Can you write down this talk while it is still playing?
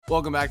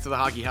Welcome back to the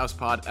Hockey House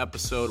Pod,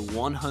 episode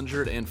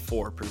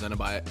 104, presented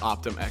by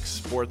OptumX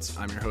Sports.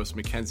 I'm your host,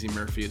 Mackenzie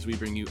Murphy, as we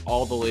bring you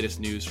all the latest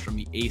news from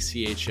the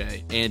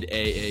ACHA and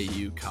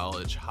AAU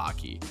college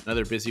hockey.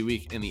 Another busy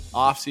week in the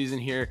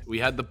offseason here. We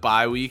had the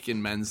bye week in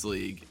men's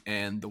league,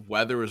 and the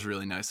weather was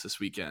really nice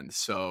this weekend.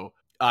 So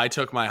I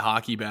took my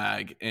hockey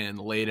bag and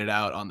laid it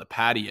out on the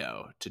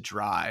patio to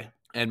dry.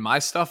 And my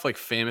stuff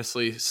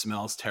famously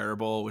smells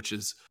terrible, which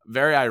is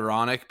very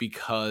ironic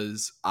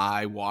because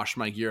I wash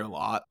my gear a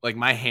lot.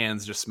 My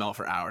hands just smell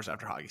for hours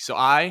after hockey. So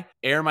I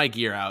air my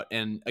gear out,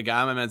 and a guy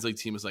on my men's league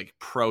team was like,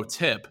 pro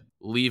tip,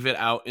 leave it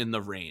out in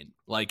the rain.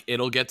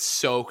 It'll get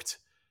soaked,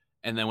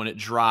 and then when it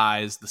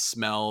dries, the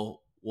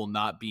smell will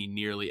not be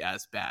nearly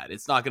as bad.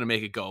 It's not going to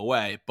make it go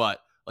away,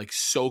 but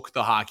soak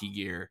the hockey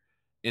gear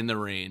in the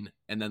rain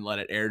and then let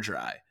it air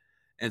dry.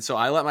 And so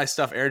I let my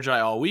stuff air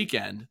dry all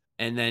weekend.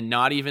 And then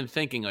not even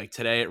thinking,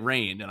 today it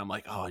rained. And I'm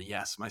like, oh,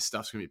 yes, my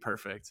stuff's going to be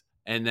perfect.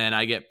 And then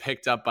I get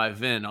picked up by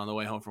Vin on the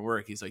way home from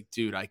work. He's like,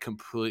 dude, I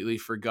completely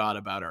forgot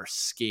about our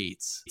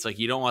skates. It's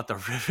you don't want the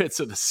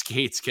rivets of the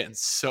skates getting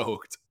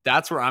soaked.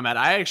 That's where I'm at.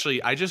 I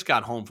just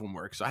got home from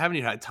work, so I haven't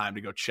even had time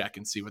to go check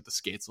and see what the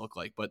skates look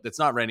like. But it's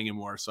not raining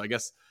anymore, so I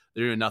guess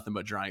they're doing nothing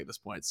but drying at this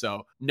point.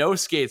 So no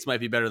skates might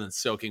be better than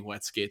soaking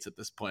wet skates at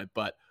this point.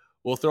 But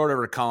we'll throw it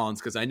over to Collins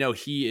because I know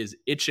he is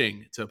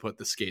itching to put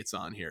the skates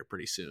on here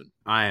pretty soon.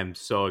 I am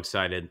so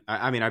excited.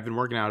 I mean, I've been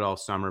working out all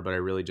summer, but I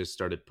really just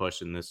started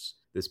pushing this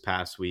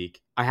past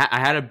week. I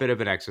had a bit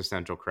of an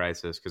existential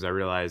crisis because I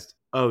realized,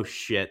 oh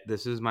shit,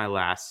 this is my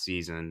last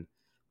season.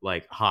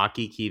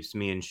 Hockey keeps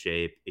me in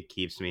shape. It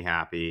keeps me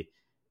happy.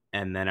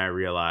 And then I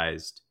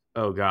realized,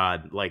 oh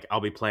God,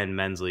 I'll be playing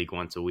men's league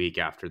once a week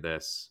after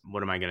this.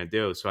 What am I going to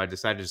do? So I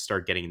decided to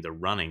start getting into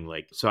running.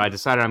 So I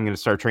decided I'm going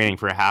to start training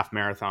for a half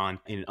marathon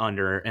in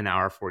under an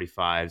hour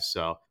 45.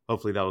 So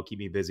hopefully that will keep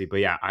me busy. But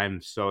yeah,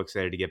 I'm so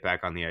excited to get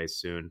back on the ice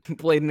soon.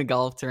 Played in a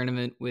golf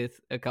tournament with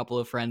a couple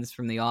of friends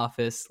from the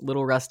office.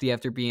 Little rusty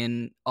after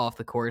being off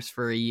the course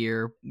for a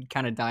year.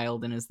 Kind of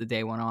dialed in as the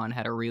day went on.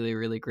 Had a really,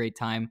 really great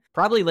time.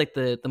 Probably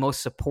the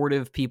most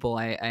supportive people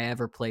I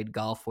ever played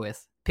golf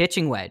with.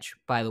 Pitching wedge,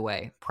 by the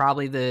way,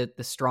 probably the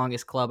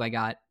strongest club I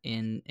got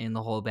in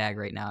the whole bag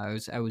right now.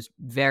 I was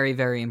very,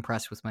 very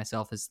impressed with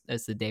myself as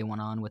the day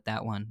went on with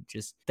that one.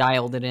 Just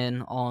dialed it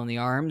in all in the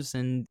arms,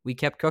 and we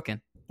kept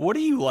cooking. What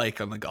do you like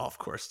on the golf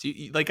course? Do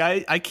you,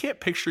 I can't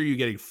picture you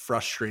getting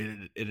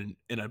frustrated in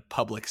a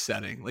public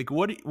setting.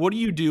 What do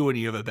you do when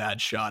you have a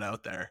bad shot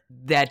out there?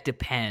 That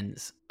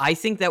depends. I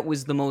think that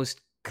was the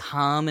most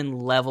calm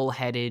and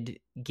level-headed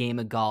game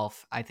of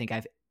golf I think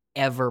I've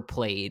ever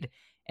played,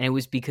 and it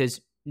was because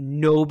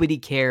nobody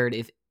cared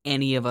if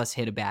any of us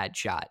hit a bad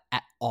shot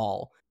at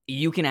all.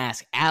 You can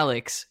ask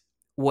Alex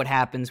what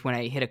happens when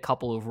I hit a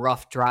couple of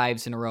rough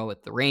drives in a row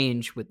at the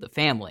range with the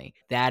family.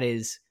 That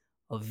is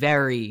a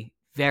very,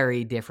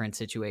 very different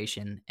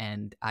situation,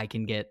 and I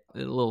can get a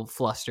little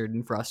flustered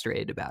and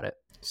frustrated about it.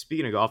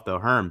 Speaking of golf, though,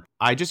 Herm,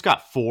 I just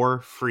got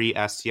 4 free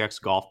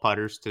STX golf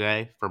putters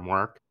today from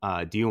work.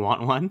 Do you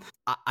want one?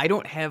 I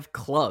don't have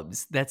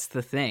clubs. That's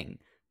the thing.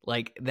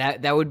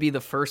 That would be the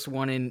first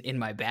one in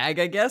my bag,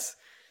 I guess.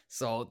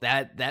 So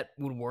that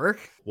would work.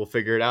 We'll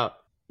figure it out.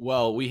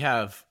 Well, we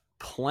have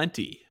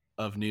plenty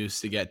of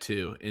news to get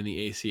to in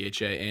the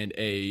ACHA and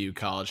AAU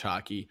college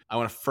hockey. I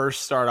want to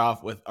first start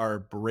off with our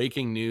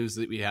breaking news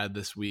that we had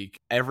this week.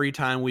 Every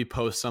time we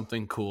post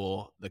something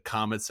cool, the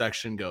comment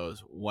section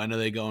goes, when are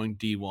they going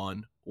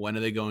D1? When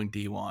are they going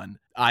D1?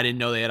 I didn't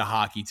know they had a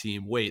hockey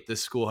team. Wait,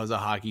 this school has a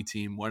hockey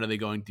team. When are they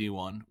going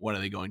D1? When are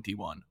they going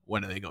D1?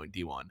 When are they going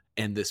D1?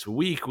 And this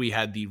week we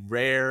had the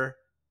rare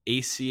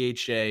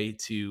ACHA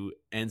to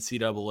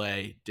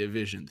NCAA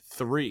Division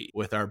III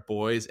with our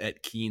boys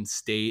at Keene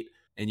State.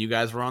 And you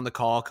guys were on the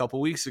call a couple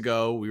weeks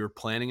ago. We were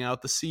planning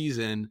out the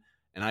season,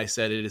 and I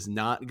said it is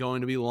not going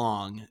to be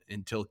long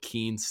until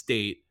Keene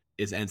State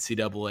is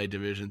NCAA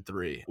Division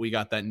III. We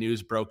got that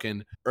news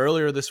broken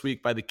earlier this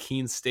week by the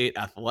Keene State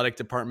Athletic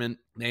Department.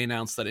 They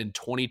announced that in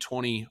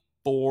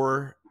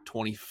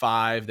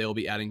 2024-25, they will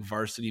be adding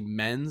varsity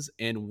men's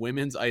and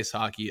women's ice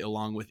hockey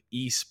along with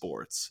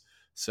esports.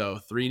 So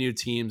 3 new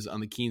teams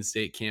on the Keene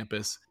State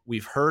campus.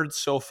 We've heard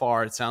so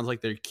far, it sounds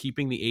like they're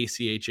keeping the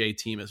ACHA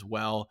team as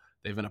well.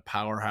 They've been a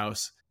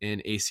powerhouse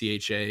in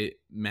ACHA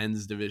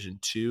men's Division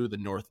II, the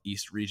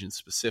Northeast region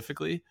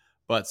specifically.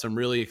 But some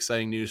really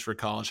exciting news for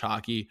college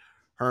hockey.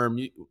 Herm,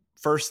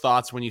 first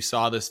thoughts when you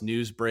saw this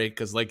news break?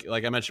 Because like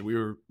I mentioned, we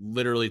were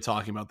literally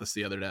talking about this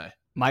the other day.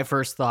 My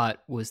first thought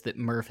was that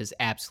Murph is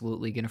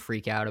absolutely going to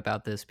freak out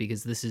about this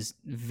because this is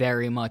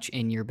very much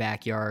in your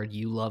backyard.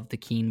 You love the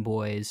Keene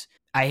boys.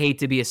 I hate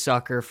to be a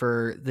sucker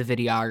for the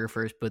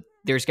videographers, but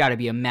there's got to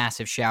be a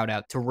massive shout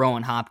out to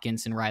Rowan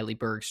Hopkins and Riley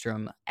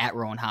Bergstrom at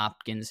Rowan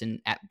Hopkins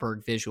and at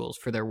Berg Visuals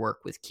for their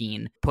work with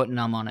Keene, putting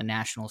them on a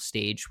national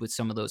stage with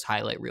some of those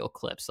highlight reel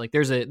clips.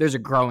 There's a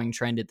growing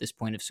trend at this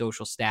point of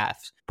social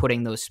staffs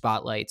putting those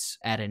spotlights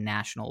at a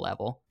national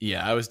level.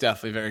 Yeah, I was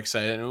definitely very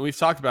excited. And we've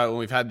talked about it when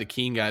we've had the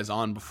Keene guys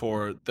on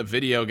before, the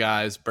video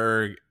guys,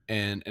 Berg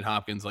and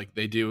Hopkins, like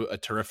they do a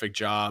terrific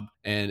job.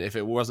 And if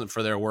it wasn't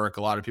for their work,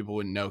 a lot of people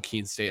wouldn't know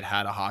Keene State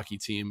had a hockey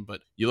team.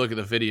 But you look at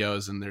the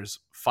videos and there's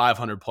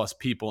 500 plus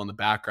people in the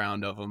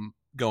background of them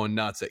going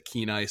nuts at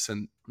Keene Ice.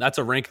 And that's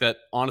a rink that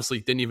honestly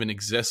didn't even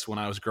exist when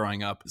I was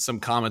growing up. Some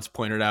comments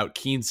pointed out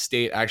Keene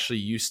State actually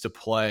used to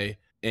play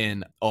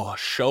in a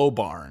show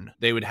barn.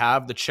 They would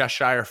have the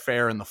Cheshire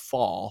Fair in the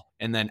fall,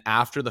 and then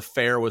after the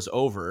fair was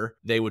over,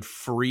 they would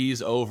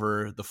freeze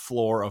over the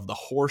floor of the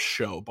horse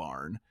show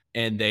barn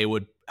and they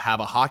would have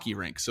a hockey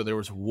rink. So there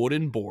was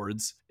wooden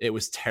boards. It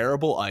was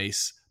terrible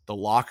ice. The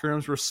locker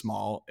rooms were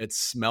small. It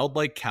smelled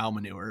like cow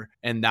manure,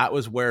 and that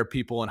was where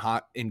people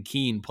in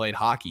Keene played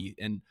hockey.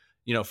 And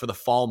for the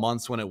fall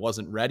months when it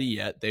wasn't ready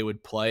yet, they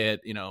would play at,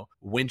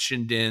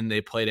 Winchendon.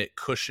 They played at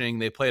Cushing.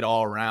 They played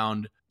all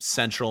around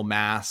Central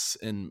Mass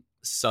and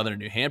Southern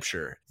New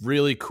Hampshire.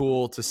 Really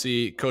cool to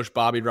see. Coach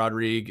Bobby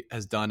Rodriguez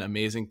has done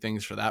amazing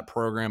things for that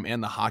program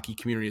and the hockey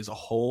community as a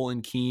whole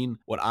in Keene.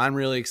 What I'm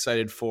really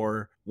excited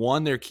for,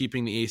 one, they're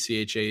keeping the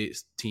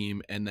ACHA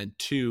team, and then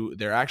two,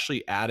 they're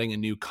actually adding a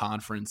new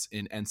conference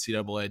in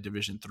NCAA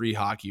Division III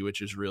hockey,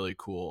 which is really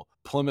cool.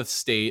 Plymouth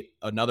State,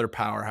 another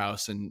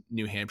powerhouse in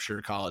New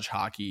Hampshire college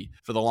hockey,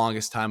 for the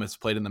longest time it's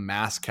played in the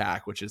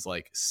MASCAC, which is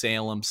like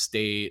Salem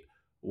State,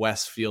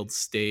 Westfield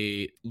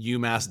State,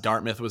 UMass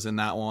Dartmouth was in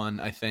that one.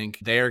 I think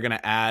they are going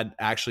to add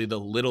actually the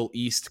Little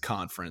East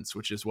Conference,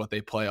 which is what they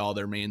play all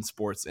their main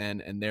sports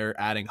in, and they're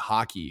adding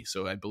hockey.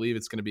 So I believe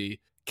it's going to be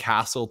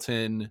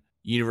Castleton,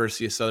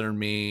 University of Southern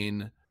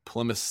Maine,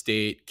 Plymouth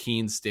State,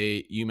 Keene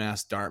State,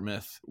 UMass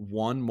Dartmouth,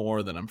 one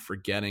more that I'm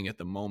forgetting at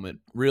the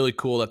moment. Really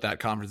cool that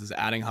conference is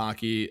adding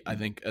hockey. I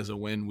think as a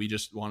win, we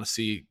just want to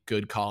see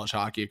good college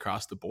hockey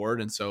across the board.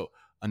 And so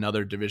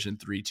another Division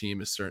III team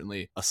is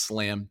certainly a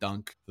slam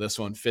dunk for this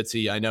one.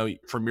 Fitzy, I know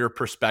from your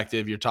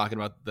perspective, you're talking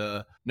about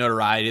the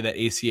notoriety that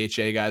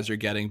ACHA guys are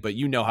getting, but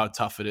you know how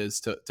tough it is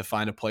to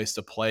find a place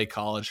to play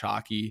college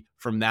hockey.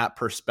 From that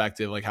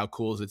perspective, like how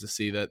cool is it to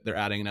see that they're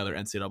adding another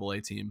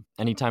NCAA team?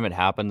 Anytime it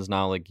happens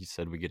now, like you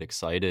said, we get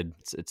excited.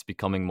 It's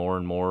becoming more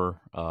and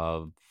more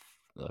of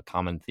a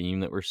common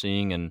theme that we're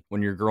seeing. And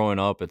when you're growing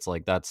up, it's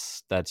like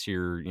that's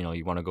your,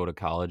 you want to go to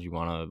college.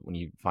 When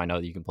you find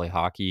out that you can play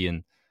hockey,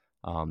 and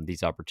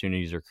these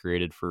opportunities are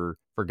created for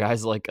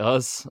guys like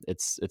us.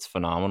 It's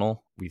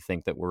phenomenal. We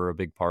think that we're a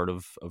big part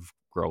of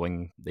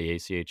growing the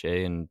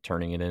ACHA and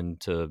turning it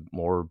into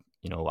more,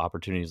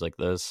 opportunities like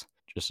this.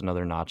 Just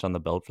another notch on the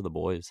belt for the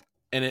boys.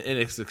 And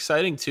it's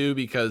exciting too,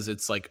 because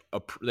it's like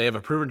they have a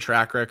proven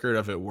track record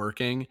of it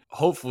working.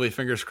 Hopefully,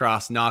 fingers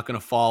crossed, not going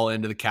to fall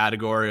into the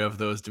category of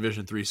those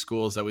Division III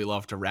schools that we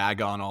love to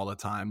rag on all the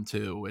time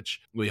too, which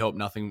we hope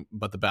nothing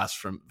but the best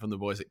from the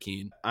boys at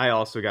Keene. I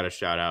also got to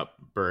shout out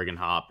Berg and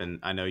Hop. And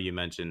I know you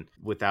mentioned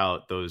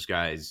without those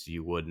guys,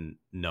 you wouldn't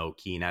know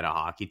Keene had a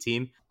hockey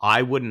team.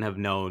 I wouldn't have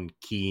known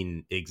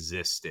Keene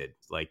existed.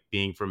 Like,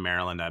 being from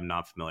Maryland, I'm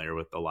not familiar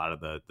with a lot of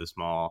the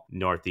small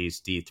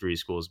Northeast D3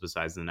 schools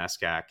besides the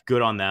NESCAC.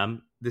 Good on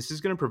them. This is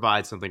going to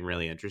provide something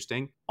really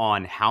interesting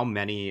on how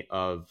many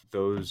of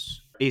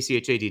those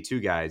ACHA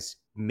D2 guys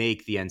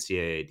make the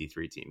NCAA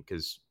D3 team,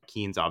 because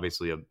Keene's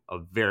obviously a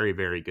very,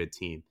 very good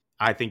team.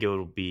 I think it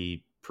will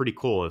be pretty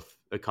cool if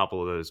a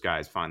couple of those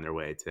guys find their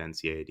way to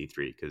NCAA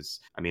D3, because,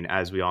 I mean,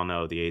 as we all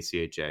know, the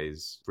ACHA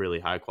is really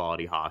high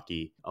quality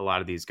hockey. A lot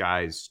of these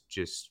guys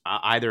just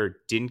either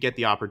didn't get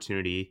the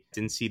opportunity,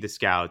 didn't see the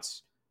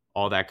scouts,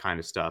 all that kind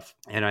of stuff.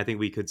 And I think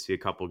we could see a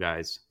couple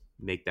guys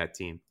make that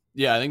team.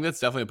 Yeah, I think that's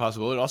definitely a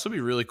possibility. It'd also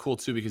be really cool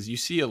too, because you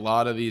see a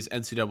lot of these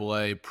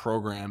NCAA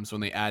programs,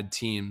 when they add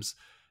teams,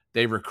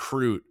 they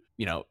recruit,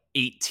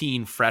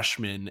 18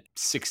 freshmen,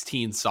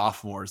 16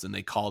 sophomores, and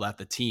they call that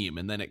the team.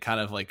 And then it kind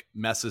of like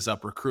messes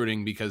up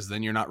recruiting, because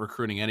then you're not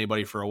recruiting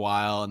anybody for a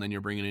while, and then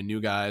you're bringing in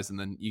new guys, and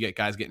then you get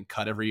guys getting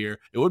cut every year.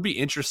 It would be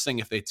interesting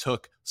if they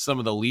took some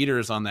of the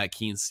leaders on that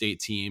Keene State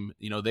team.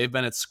 They've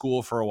been at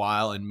school for a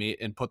while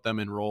and put them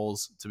in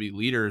roles to be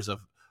leaders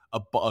of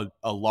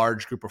a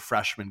large group of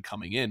freshmen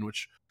coming in,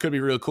 which could be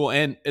really cool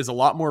and is a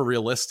lot more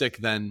realistic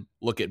than,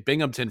 look at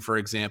Binghamton, for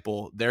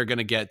example. They're going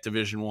to get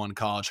Division I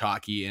college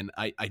hockey, and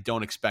I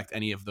don't expect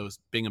any of those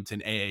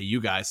Binghamton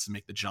AAU guys to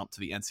make the jump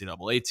to the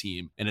NCAA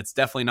team. And it's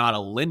definitely not a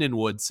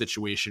Lindenwood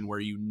situation where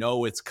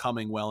it's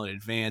coming well in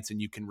advance and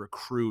you can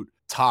recruit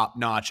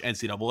top-notch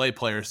NCAA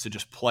players to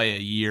just play a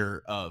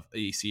year of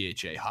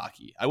ACHA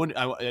hockey.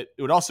 It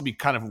would also be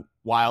kind of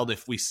wild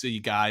if we see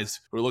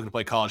guys who are looking to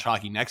play college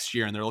hockey next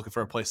year and they're looking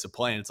for a place to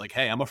play, and it's like,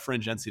 hey, I'm a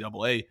fringe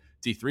NCAA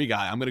D3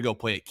 guy. I'm going to go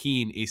play at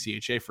Keene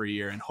ACHA for a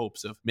year in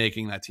hopes of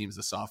making that team as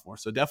a sophomore.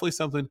 So definitely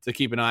something to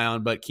keep an eye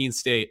on, but Keene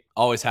State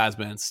always has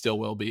been and still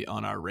will be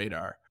on our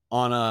radar.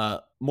 On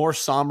a more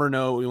somber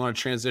note, we want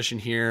to transition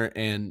here,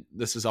 and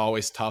this is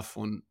always tough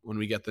when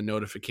we get the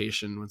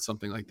notification when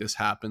something like this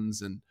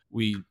happens, and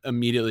we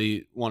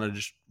immediately want to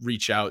just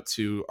reach out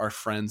to our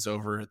friends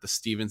over at the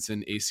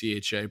Stevenson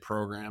ACHA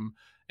program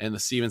and the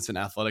Stevenson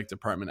athletic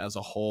department as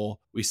a whole.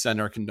 We send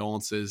our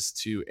condolences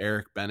to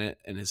Eric Bennett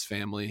and his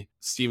family.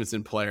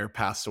 Stevenson player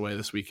passed away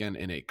this weekend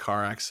in a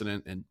car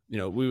accident. And,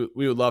 we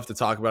would love to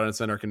talk about it and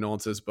send our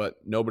condolences, but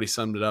nobody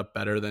summed it up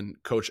better than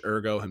Coach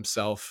Ergo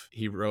himself.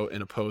 He wrote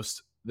in a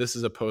post, "This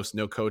is a post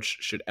no coach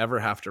should ever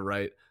have to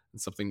write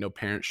and something no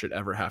parent should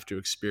ever have to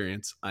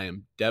experience. I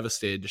am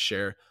devastated to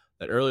share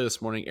that early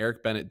this morning,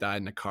 Eric Bennett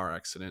died in a car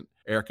accident.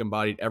 Eric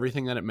embodied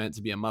everything that it meant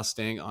to be a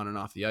Mustang on and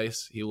off the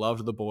ice. He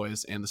loved the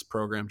boys and this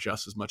program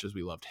just as much as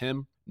we loved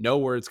him. No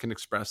words can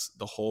express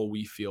the whole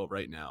we feel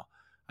right now.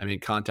 I'm in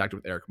contact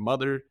with Eric's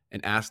mother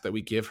and asked that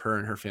we give her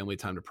and her family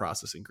time to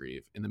process and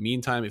grieve. In the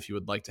meantime, if you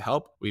would like to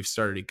help, we've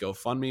started a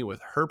GoFundMe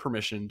with her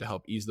permission to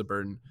help ease the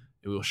burden,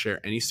 and we will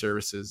share any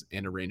services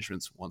and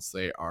arrangements once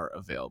they are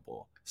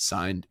available.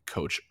 Signed,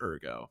 Coach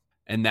Ergo."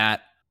 And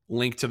that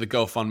link to the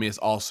GoFundMe is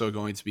also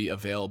going to be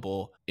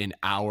available in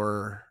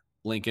our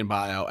link in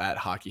bio at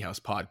Hockey House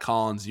Pod.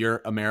 Collins,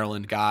 you're a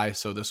Maryland guy,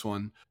 so this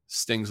one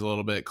stings a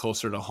little bit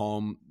closer to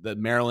home. The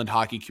Maryland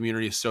hockey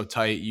community is so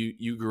tight.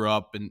 You grew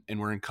up and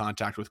were in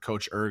contact with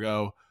Coach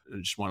Ergo. I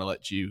just want to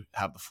let you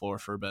have the floor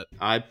for a bit.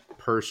 I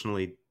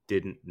personally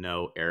didn't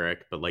know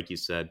Eric, but like you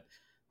said,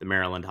 the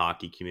Maryland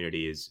hockey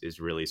community is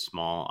really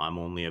small. I'm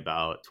only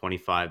about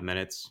 25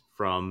 minutes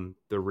from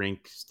the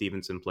rink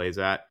Stevenson plays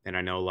at, and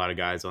I know a lot of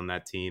guys on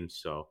that team,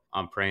 so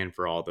I'm praying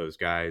for all those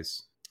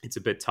guys. It's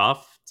a bit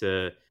tough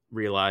to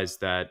realize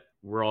that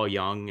we're all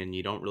young and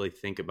you don't really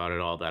think about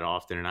it all that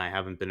often, and I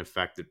haven't been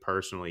affected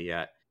personally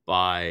yet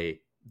by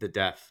the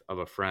death of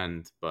a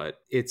friend, but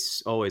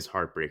it's always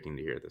heartbreaking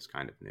to hear this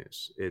kind of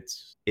news.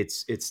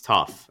 It's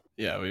tough.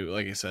 Yeah, we,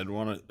 like I said,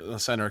 want to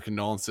send our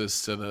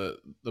condolences to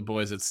the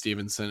boys at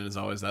Stevenson. As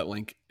always, that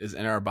link is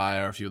in our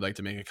bio if you would like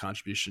to make a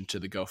contribution to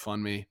the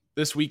GoFundMe.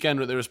 This weekend,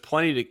 there was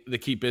plenty to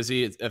keep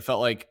busy. It felt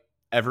like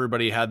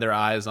everybody had their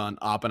eyes on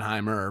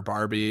Oppenheimer or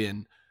Barbie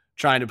and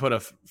trying to put a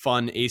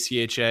fun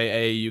ACHA,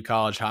 AAU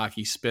college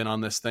hockey spin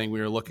on this thing. We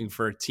were looking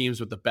for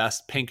teams with the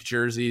best pink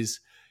jerseys,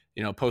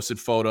 posted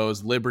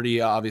photos.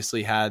 Liberty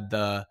obviously had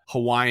the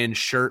Hawaiian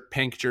shirt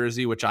pink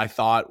jersey, which I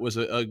thought was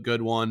a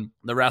good one.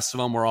 The rest of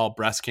them were all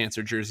breast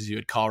cancer jerseys. You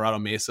had Colorado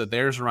Mesa.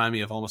 Theirs remind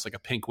me of almost like a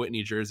pink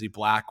Whitney jersey,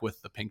 black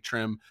with the pink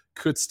trim.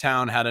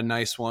 Kutztown had a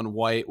nice one,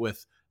 white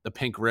with the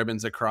pink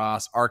ribbons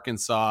across.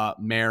 Arkansas,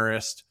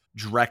 Marist,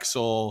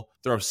 Drexel,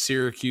 throw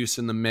Syracuse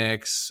in the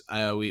mix.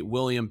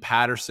 William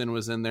Patterson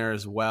was in there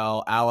as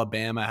well.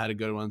 Alabama had a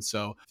good one.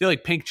 So I feel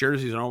like pink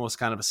jerseys are almost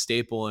kind of a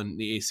staple in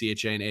the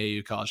ACHA and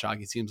AAU college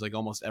hockey. It seems like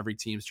almost every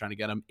team's trying to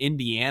get them.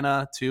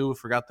 Indiana, too,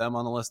 forgot them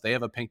on the list. They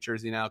have a pink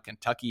jersey now.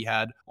 Kentucky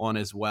had one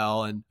as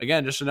well. And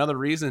again, just another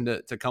reason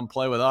to come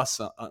play with us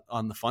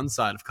on the fun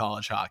side of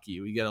college hockey.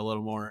 We get a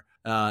little more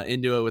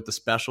into it with the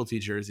specialty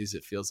jerseys,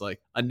 it feels like.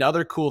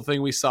 Another cool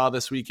thing we saw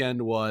this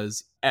weekend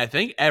was, I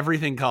think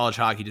everything college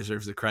hockey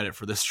deserves the credit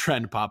for this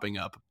trend popping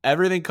up.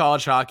 Everything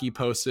college hockey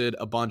posted they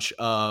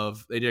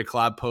did a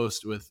collab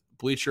post with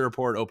Bleacher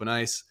Report, Open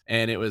Ice,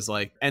 and it was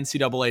like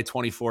NCAA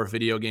 24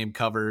 video game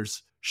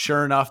covers.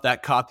 Sure enough,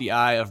 that caught the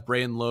eye of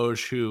Braden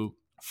Loge, who,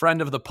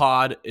 friend of the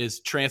pod, is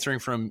transferring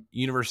from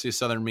University of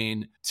Southern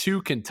Maine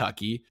to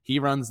Kentucky. He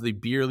runs the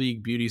Beer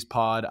League Beauties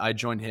pod. I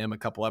joined him a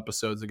couple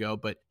episodes ago,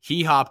 but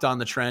he hopped on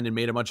the trend and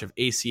made a bunch of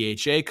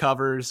ACHA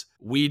covers.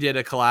 We did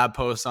a collab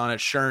post on it.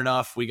 Sure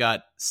enough, we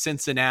got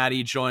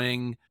Cincinnati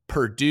joining,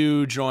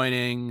 Purdue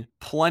joining,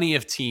 plenty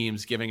of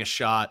teams giving a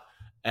shot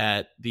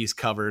at these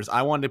covers.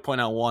 I wanted to point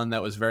out one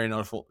that was very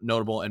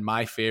notable, and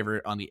my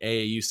favorite on the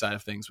AAU side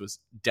of things was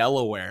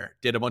Delaware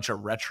did a bunch of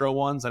retro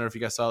ones. I don't know if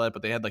you guys saw that,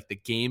 but they had like the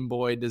Game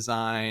Boy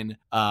design,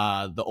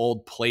 the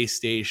old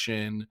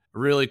PlayStation,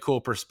 really cool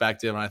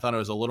perspective. And I thought it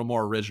was a little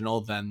more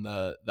original than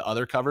the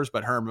other covers.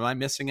 But Herm, am I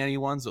missing any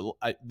ones?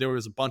 There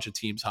was a bunch of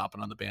teams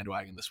hopping on the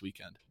bandwagon this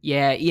weekend.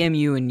 Yeah,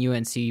 EMU and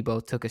UNC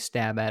both took a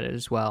stab at it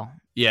as well.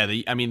 Yeah,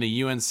 the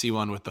UNC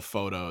one with the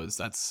photos,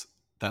 that's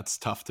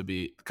tough to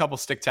beat. A couple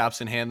stick taps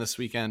in hand this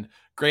weekend.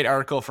 Great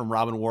article from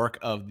Robin Wark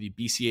of the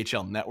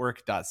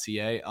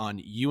BCHLnetwork.ca on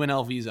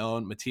UNLV's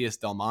own Matthias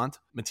Delmont.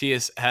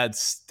 Matthias had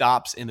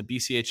stops in the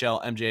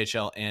BCHL,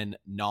 MJHL, and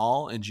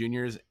NAL in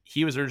juniors.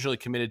 He was originally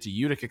committed to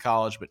Utica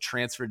College, but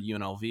transferred to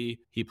UNLV.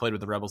 He played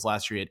with the Rebels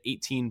last year. He had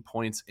 18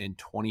 points in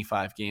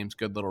 25 games.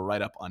 Good little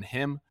write-up on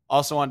him.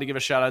 Also wanted to give a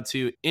shout out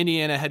to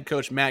Indiana head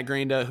coach Matt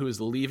Granda, who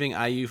is leaving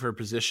IU for a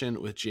position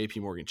with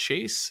JP Morgan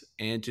Chase,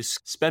 and to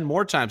spend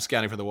more time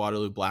scouting for the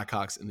Waterloo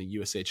Blackhawks in the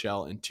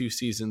USHL in 2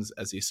 seasons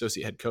as the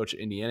associate head coach at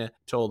Indiana,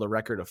 totaled a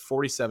record of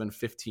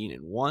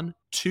 47-15-1,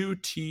 2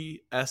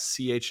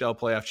 TSCHL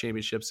playoff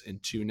championships,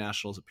 and 2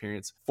 Nationals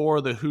appearances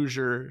for the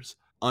Hoosiers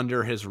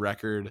under his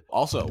record.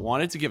 Also,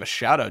 wanted to give a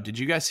shout out. Did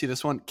you guys see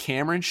this one?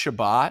 Cameron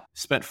Shabbat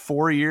spent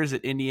 4 years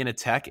at Indiana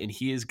Tech, and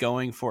he is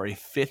going for a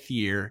 5th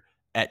year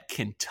at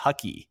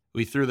Kentucky.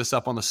 We threw this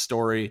up on the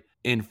story.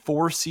 In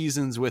 4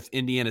 seasons with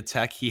Indiana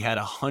Tech, he had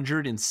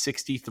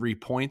 163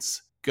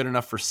 points, good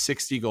enough for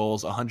 60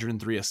 goals,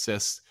 103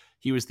 assists.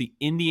 He was the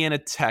Indiana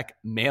Tech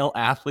Male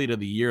Athlete of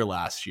the Year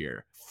last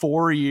year.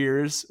 4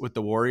 years with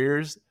the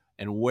Warriors,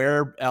 And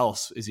where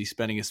else is he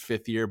spending his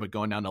 5th year but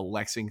going down to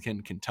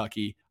Lexington,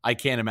 Kentucky? I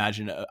can't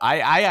imagine.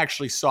 I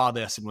actually saw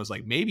this and was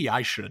like, maybe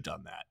I should have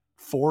done that.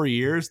 4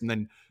 years and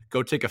then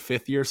go take a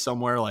 5th year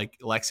somewhere like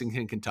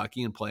Lexington,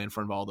 Kentucky and play in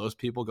front of all those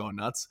people going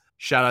nuts.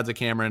 Shout out to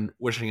Cameron,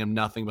 wishing him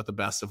nothing but the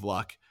best of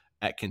luck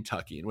at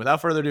Kentucky. And without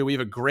further ado, we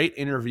have a great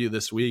interview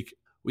this week.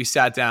 We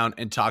sat down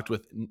and talked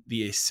with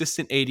the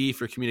assistant AD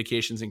for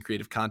communications and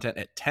creative content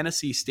at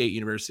Tennessee State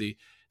University,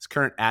 his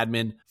current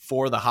admin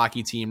for the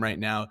hockey team right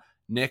now.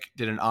 Nick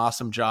did an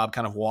awesome job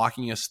kind of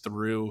walking us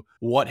through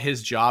what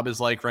his job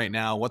is like right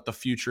now, what the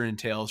future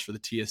entails for the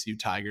TSU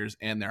Tigers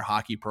and their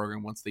hockey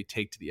program once they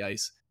take to the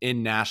ice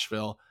in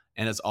Nashville.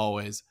 And as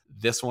always,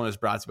 this one is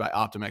brought to you by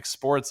OptimX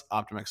Sports.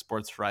 OptimX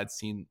Sports provides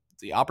team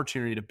the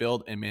opportunity to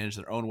build and manage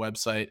their own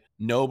website.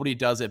 Nobody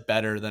does it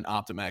better than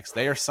OptimX.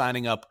 They are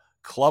signing up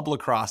club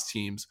lacrosse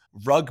teams,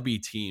 rugby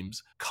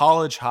teams,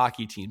 college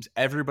hockey teams.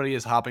 Everybody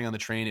is hopping on the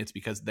train. It's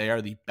because they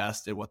are the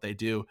best at what they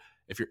do.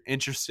 If you're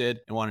interested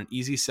and want an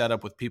easy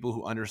setup with people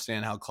who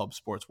understand how club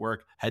sports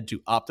work, head to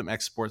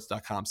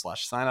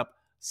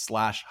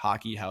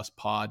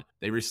optimxsports.com/signup/hockeyhousepod.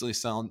 They recently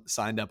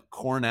signed up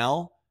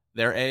Cornell,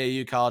 their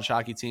AAU college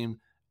hockey team,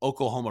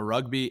 Oklahoma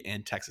Rugby,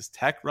 and Texas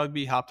Tech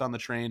Rugby hopped on the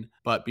train.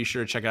 But be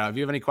sure to check it out. If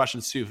you have any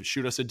questions too,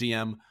 shoot us a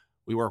DM.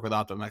 We work with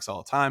OptimX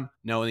all the time,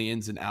 know the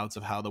ins and outs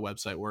of how the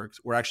website works.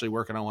 We're actually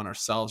working on one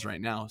ourselves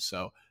right now,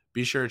 so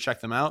be sure to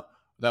check them out.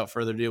 Without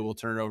further ado, we'll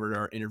turn it over to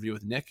our interview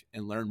with Nick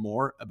and learn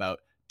more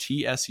about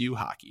TSU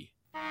hockey.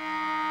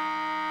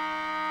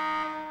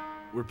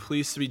 We're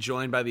pleased to be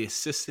joined by the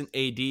assistant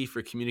AD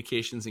for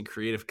communications and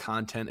creative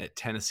content at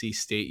Tennessee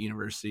State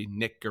University,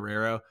 Nick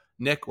Guerriero.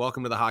 Nick,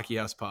 welcome to the Hockey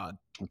House Pod.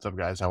 What's up,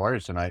 guys? How are you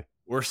tonight?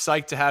 We're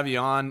psyched to have you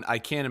on. I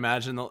can't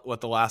imagine what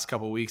the last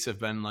couple of weeks have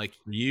been like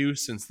for you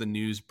since the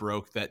news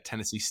broke that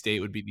Tennessee State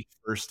would be the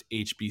first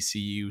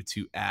HBCU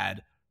to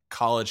add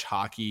college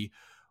hockey.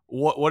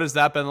 What has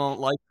that been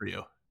like for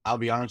you? I'll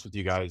be honest with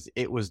you guys.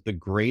 It was the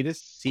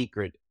greatest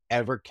secret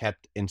ever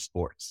kept in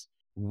sports.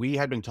 We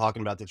had been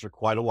talking about this for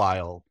quite a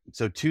while.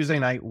 So Tuesday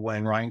night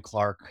when Ryan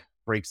Clark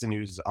breaks the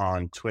news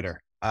on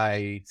Twitter,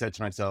 I said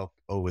to myself,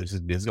 oh, this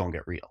is going to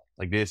get real.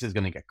 Like, this is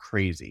going to get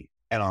crazy.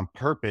 And on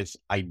purpose,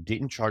 I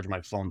didn't charge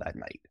my phone that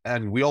night.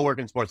 And we all work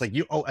in sports. Like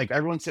like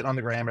everyone's sitting on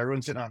the gram,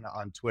 everyone's sitting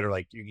on Twitter,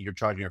 like you're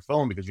charging your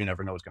phone because you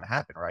never know what's going to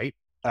happen, right?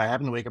 I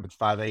happened to wake up at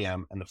 5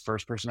 a.m. and the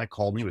first person that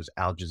called me was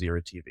Al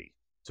Jazeera TV.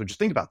 So just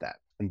think about that.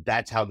 And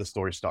that's how the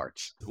story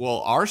starts.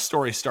 Well, our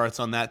story starts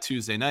on that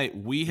Tuesday night.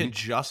 We had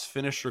just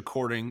finished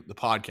recording the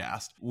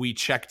podcast. We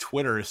checked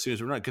Twitter as soon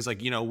as we're done. Because,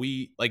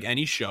 we, like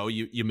any show,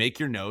 you make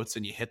your notes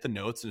and you hit the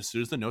notes. And as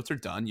soon as the notes are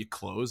done, you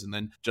close. And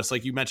then just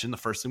like you mentioned, the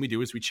first thing we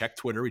do is we check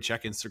Twitter, we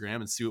check Instagram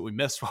and see what we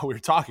missed while we were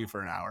talking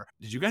for an hour.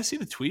 Did you guys see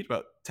the tweet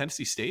about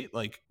Tennessee State?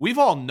 Like, we've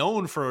all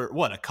known for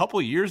a couple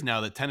of years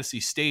now that Tennessee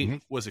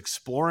State was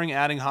exploring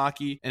adding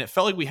hockey. And it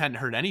felt like we hadn't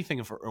heard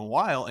anything for a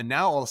while. And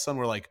now all of a sudden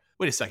we're like,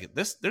 wait a second,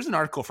 there's an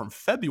article from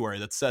February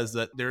that says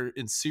that they're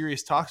in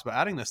serious talks about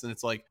adding this. And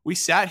it's like, we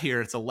sat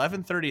here, it's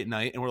 11:30 at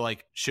night, and we're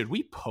like, should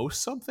we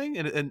post something?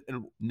 And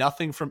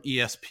nothing from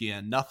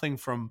ESPN, nothing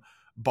from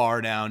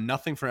Bar Down,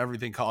 nothing from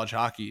Everything College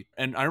Hockey.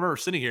 And I remember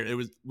sitting here,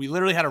 we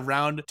literally had a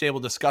round table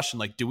discussion,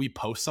 like, do we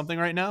post something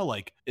right now?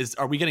 Like,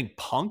 are we getting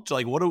punked?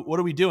 Like, what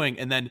are we doing?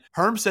 And then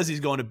Herm says he's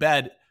going to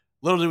bed.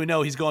 Little do we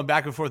know he's going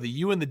back and forth with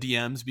you in the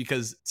DMs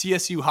because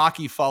TSU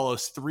hockey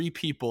follows 3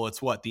 people. It's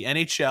the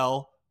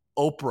NHL,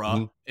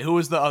 Oprah, who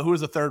was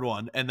the third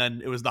one, and then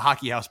it was the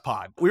Hockey House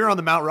Pod. We were on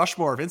the Mount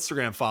Rushmore of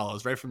Instagram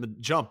follows right from the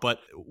jump. But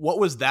what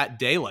was that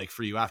day like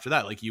for you after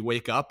that? Like, you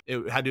wake up,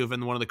 it had to have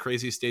been one of the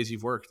craziest days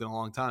you've worked in a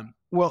long time.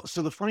 Well,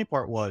 so the funny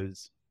part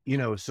was,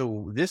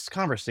 so this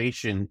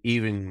conversation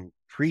even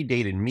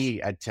predated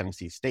me at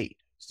Tennessee State.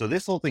 So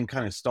this whole thing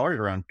kind of started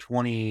around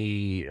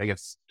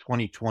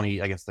 2020,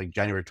 like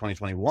January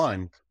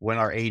 2021, when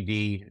our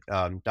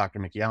AD, Dr.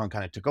 Mickey Allen,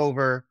 kind of took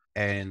over.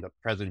 And the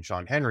president,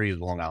 Sean Henry, is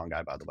a Long Island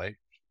guy, by the way.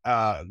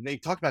 They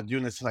talked about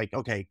doing this, like,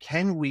 okay,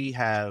 can we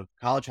have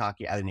college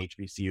hockey at an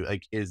HBCU?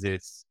 Like, is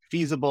it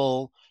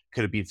feasible?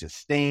 Could it be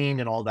sustained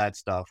and all that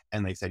stuff?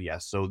 And they said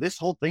yes. So this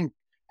whole thing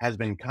has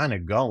been kind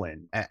of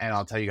going. And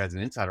I'll tell you guys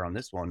an insider on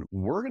this one.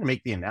 We're going to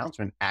make the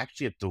announcement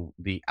actually at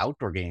the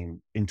outdoor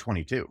game in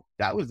 22.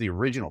 That was the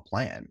original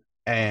plan.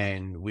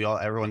 And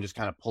everyone just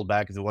kind of pulled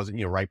back because it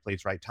wasn't, right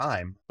place, right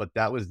time. But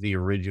that was the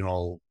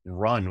original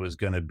run, was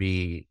going to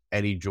be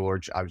Eddie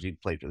George, obviously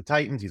played for the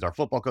Titans. He's our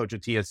football coach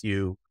at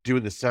TSU,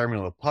 doing the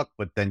ceremony with the puck,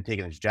 but then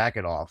taking his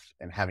jacket off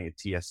and having a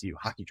TSU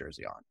hockey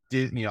jersey on.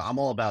 I'm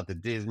all about the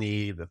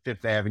Disney, the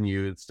Fifth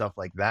Avenue, stuff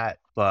like that.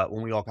 But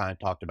when we all kind of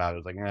talked about it,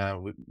 it was like,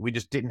 we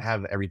just didn't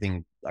have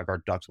everything, like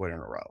our ducks were in a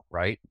row,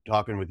 right?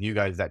 Talking with you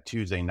guys that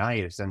Tuesday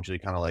night, essentially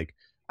kind of like,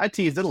 I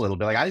teased it a little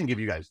bit. Like, I didn't give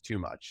you guys too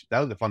much.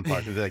 That was the fun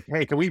part. They're like,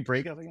 hey, can we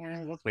break it? I was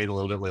like, let's wait a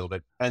little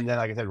bit. And then,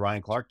 like I said,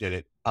 Ryan Clark did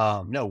it.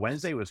 No,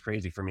 Wednesday was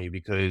crazy for me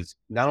because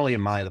not only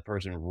am I the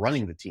person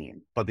running the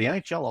team, but the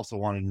NHL also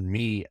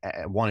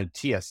wanted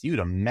TSU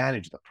to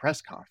manage the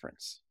press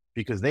conference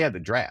because they had the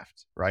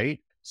draft, right?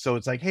 So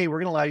it's like, hey, we're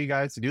going to allow you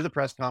guys to do the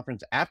press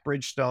conference at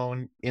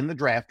Bridgestone in the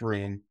draft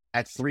room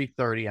at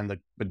 3:30, and the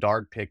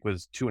Bedard pick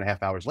was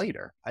 2.5 hours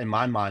later. In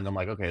my mind, I'm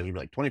like, okay, there's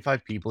like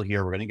 25 people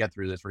here. We're going to get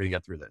through this. We're going to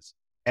get through this.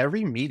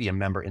 Every media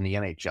member in the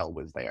NHL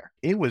was there.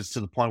 It was to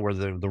the point where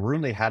the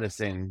room they had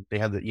us in, they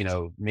had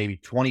maybe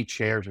 20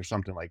 chairs or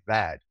something like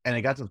that. And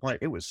it got to the point,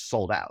 it was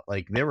sold out.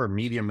 Like there were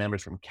media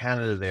members from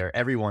Canada there,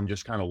 everyone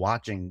just kind of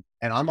watching.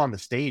 And I'm on the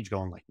stage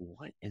going like,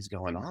 what is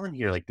going on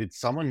here? Like, did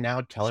someone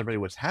now tell everybody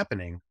what's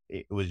happening?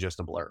 It was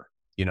just a blur.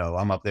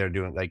 I'm up there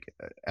doing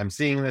I'm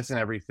seeing this and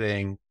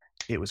everything.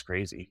 It was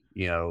crazy,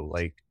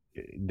 like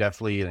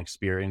definitely an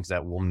experience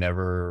that we'll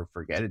never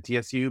forget at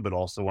TSU, but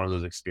also one of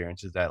those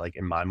experiences that, like,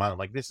 in my mind, I'm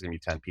like, this is gonna be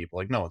 10 people.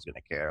 Like, no one's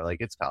gonna care.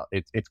 Like, it's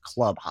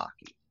club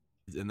hockey.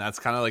 And that's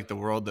kind of like the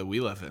world that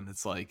we live in.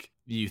 It's like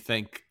you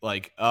think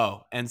like,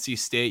 oh, NC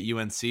State,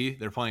 UNC,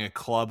 they're playing a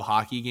club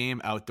hockey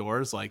game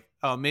outdoors. Like,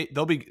 oh,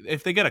 they'll be,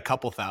 if they get a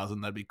couple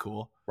thousand, that'd be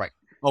cool. Right.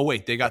 Oh,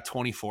 wait, they got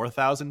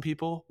 24,000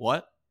 people.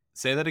 What?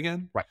 Say that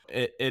again. Right.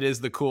 It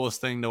is the coolest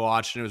thing to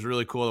watch. And it was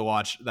really cool to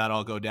watch that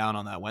all go down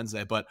on that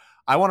Wednesday. But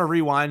I want to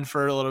rewind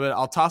for a little bit.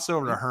 I'll toss it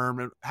over to Herm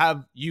and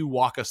have you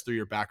walk us through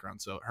your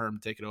background. So Herm,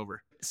 take it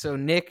over. So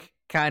Nick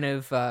kind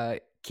of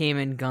came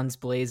in guns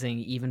blazing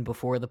even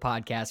before the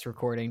podcast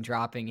recording,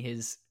 dropping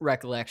his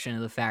recollection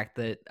of the fact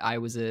that I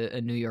was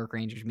a New York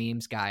Rangers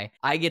memes guy.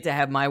 I get to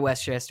have my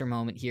Westchester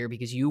moment here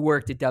because you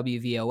worked at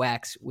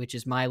WVOX, which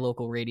is my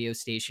local radio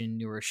station in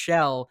New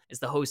Rochelle, as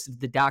the host of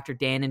the Dr.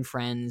 Dan and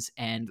Friends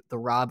and the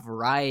Rob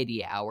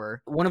Variety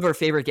Hour. One of our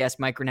favorite guests,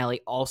 Mike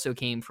Grinelli, also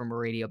came from a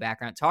radio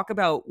background. Talk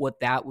about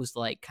what that was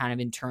like kind of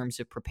in terms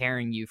of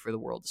preparing you for the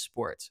world of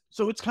sports.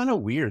 So it's kind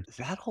of weird.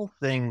 That whole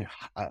thing,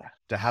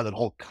 to how the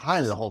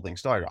whole thing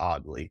started,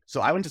 oddly. So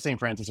I went to St.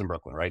 Francis in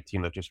Brooklyn, right?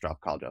 Team that just dropped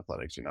college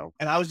athletics,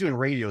 and I was doing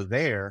radio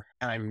there,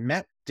 and I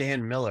met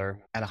Dan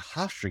Miller at a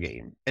Hofstra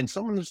game, and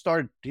someone just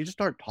started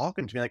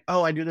talking to me like,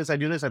 oh, I do this.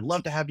 I'd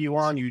love to have you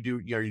on. You're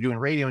doing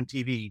radio and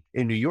TV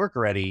in New York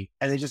already.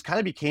 And it just kind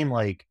of became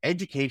like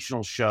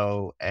educational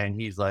show. And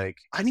he's like,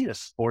 I need a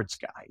sports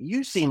guy.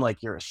 You seem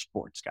like you're a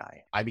sports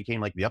guy. I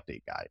became like the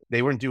update guy.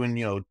 They weren't doing,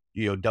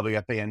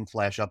 WFAN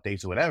flash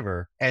updates or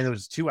whatever. And it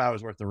was 2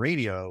 hours worth of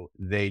radio.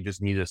 They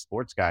just needed a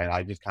sports guy. And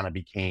I just kind of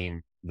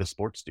became the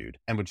sports dude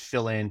and would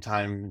fill in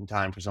time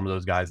for some of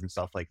those guys and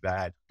stuff like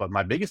that. But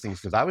my biggest thing is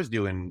because I was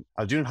doing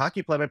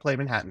hockey play-by-play in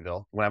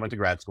Manhattanville when I went to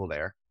grad school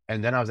there.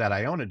 And then I was at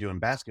Iona doing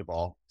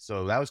basketball.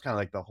 So that was kind of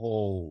like the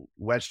whole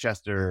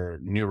Westchester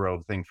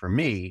neuro thing for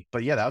me.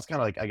 But yeah, that was kind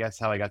of like, I guess,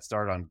 how I got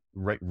started on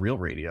real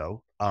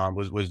radio,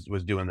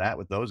 was doing that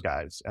with those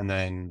guys. And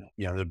then,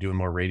 they're doing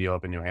more radio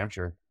up in New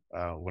Hampshire.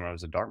 When I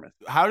was at Dartmouth.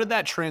 How did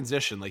that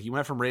transition? Like you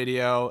went from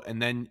radio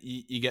and then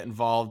you get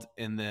involved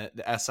in the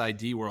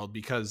SID world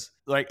because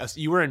like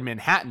you were in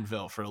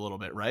Manhattanville for a little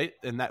bit, right?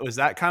 And that was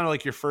kind of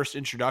like your first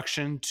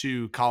introduction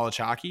to college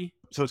hockey?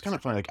 So it's kind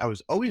of funny. Like I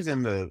was always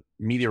in the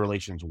media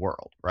relations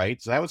world, right?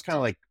 So that was kind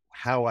of like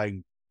how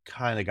I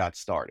kind of got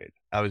started.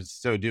 I was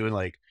doing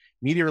like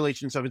media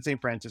relations stuff in St.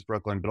 Francis,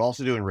 Brooklyn, but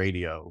also doing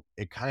radio.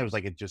 It kind of was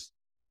like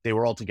they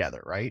were all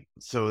together, right?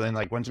 So then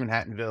like went to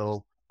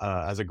Manhattanville,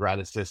 as a grad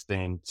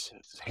assistant,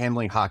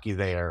 handling hockey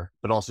there,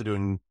 but also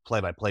doing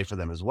play-by-play for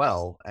them as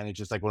well. And it's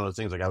just like one of those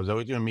things, like I was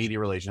always doing media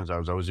relations, I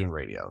was always doing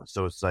radio.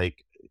 So it's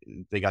like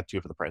they got two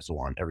for the price of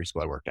one every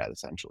school I worked at,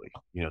 essentially.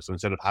 So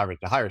instead of having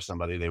to hire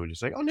somebody, they would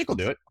just say, oh, Nick will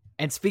do it.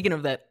 And speaking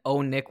of that,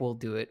 oh, Nick will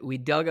do it, we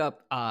dug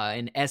up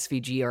an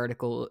SVG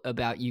article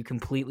about you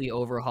completely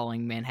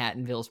overhauling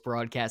Manhattanville's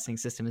broadcasting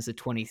system as a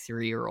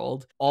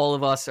 23-year-old. All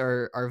of us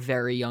are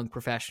very young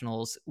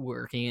professionals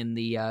working in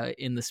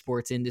the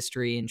sports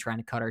industry and trying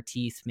to cut our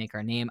teeth, make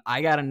our name.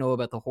 I got to know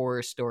about the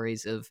horror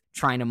stories of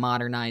trying to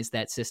modernize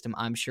that system,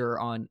 I'm sure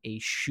on a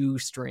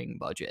shoestring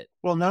budget.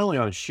 Well, not only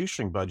on a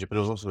shoestring budget, but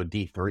it was also a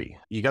D3.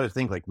 You got to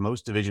think like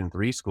most Division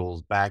III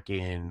schools back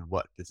in,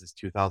 this is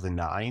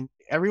 2009.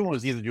 Everyone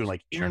was either doing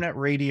like internet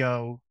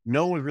radio.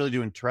 No one was really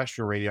doing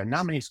terrestrial radio.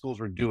 Not many schools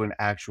were doing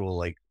actual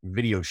like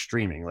video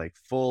streaming, like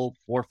full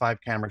 4 or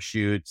 5 camera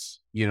shoots,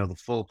 the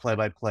full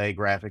play-by-play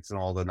graphics and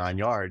all the 9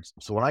 yards.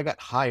 So when I got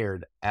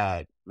hired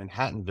at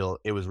Manhattanville,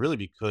 it was really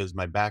because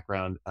my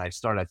background, I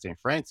started at St.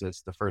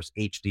 Francis, the first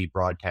HD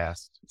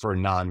broadcast for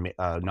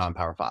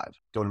non-Power 5.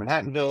 Going to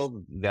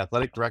Manhattanville, the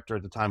athletic director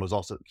at the time was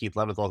also Keith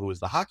Leventhal, who was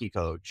the hockey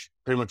coach.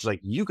 Pretty much like,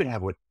 you can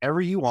have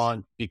whatever you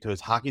want because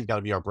hockey's got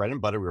to be our bread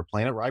and butter. We were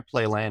playing at Rye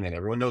Playland, and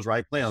everyone knows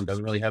Rye Playland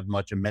doesn't really have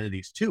much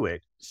amenities to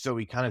it. So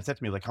he kind of said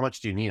to me, like, how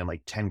much do you need? I'm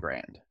like, 10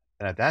 grand.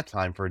 And at that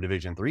time, for a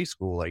Division III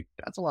school, like,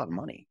 that's a lot of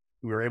money.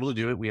 We were able to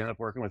do it. We ended up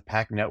working with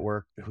Pack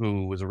Network,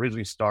 who was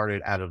originally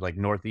started out of like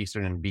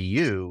Northeastern and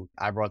BU.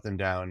 I brought them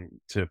down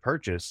to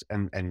purchase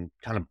and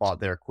kind of bought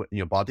the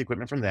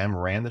equipment from them,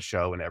 ran the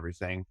show and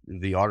everything.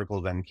 The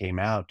article then came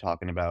out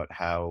talking about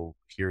how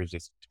here's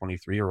this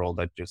 23-year-old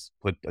that just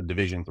put a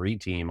Division III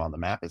team on the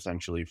map,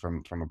 essentially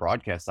from a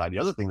broadcast side. The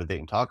other thing that they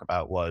didn't talk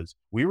about was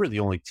we were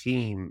the only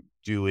team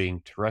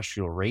doing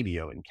terrestrial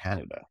radio in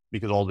Canada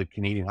because all the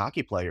Canadian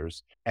hockey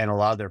players and a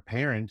lot of their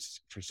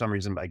parents, for some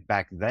reason, like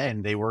back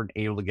then, they weren't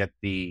able to get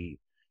the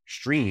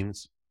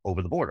streams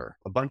over the border.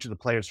 A bunch of the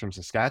players from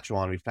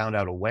Saskatchewan, we found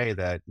out a way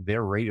that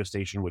their radio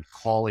station would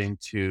call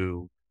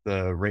into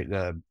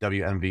the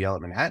WMVL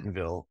at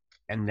Manhattanville,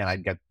 and then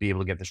I'd be able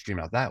to get the stream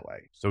out that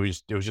way. So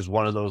it was just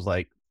one of those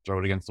like throw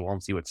it against the wall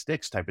and see what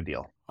sticks type of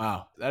deal.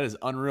 Wow, that is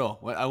unreal.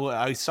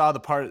 I saw the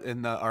part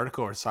in the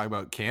article where it's talking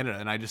about Canada,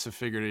 and I just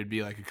figured it'd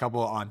be like a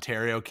couple of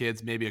Ontario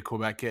kids, maybe a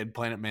Quebec kid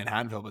playing at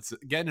Manhattanville,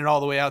 but getting it all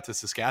the way out to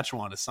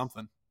Saskatchewan is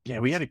something. Yeah,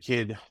 we had a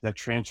kid that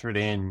transferred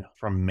in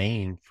from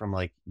Maine, from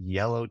like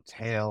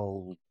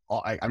Yellowtail,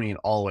 all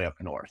the way up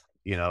north,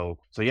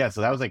 So yeah,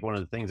 so that was like one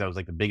of the things that was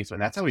like the biggest,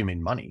 and that's how we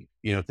made money.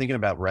 Thinking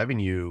about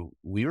revenue,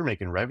 we were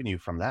making revenue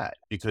from that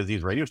because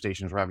these radio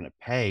stations were having to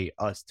pay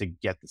us to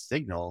get the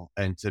signal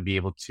and to be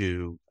able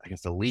to, I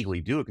guess, illegally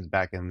do it. Because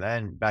back in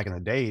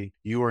the day,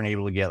 you weren't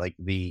able to get like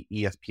the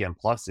ESPN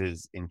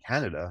pluses in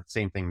Canada.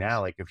 Same thing now.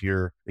 Like if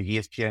the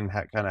ESPN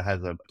kind of has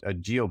a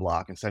geo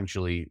block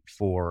essentially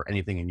for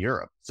anything in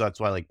Europe. So that's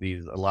why like a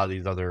lot of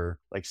these other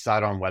like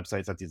sidearm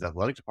websites that these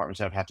athletic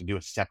departments have to do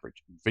a separate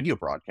video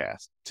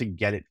broadcast to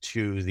get it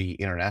to the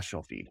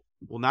international feed.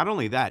 Well, not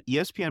only that,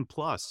 ESPN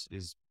Plus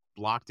is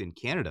blocked in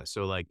Canada.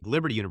 So like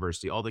Liberty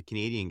University, all the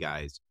Canadian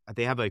guys,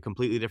 they have a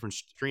completely different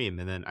stream.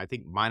 And then I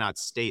think Minot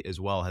State as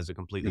well has a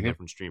completely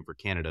different stream for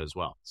Canada as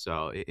well.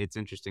 So it's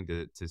interesting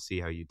to see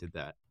how you did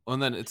that. Well,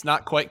 and then it's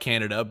not quite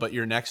Canada, but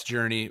your next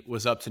journey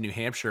was up to New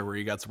Hampshire, where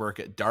you got to work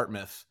at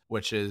Dartmouth,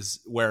 which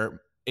is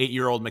where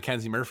 8-year-old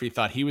Mackenzie Murphy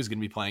thought he was going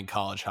to be playing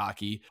college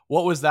hockey.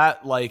 What was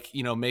that like,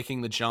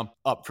 making the jump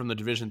up from the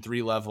Division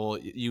III level,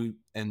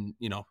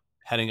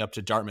 heading up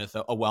to Dartmouth,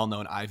 a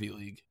well-known Ivy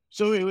League?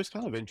 So it was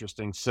kind of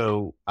interesting.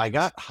 So I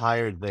got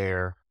hired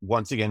there,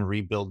 once again,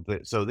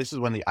 so this is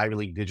when the Ivy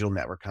League Digital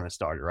Network kind of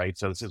started, right?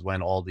 So this is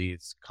when all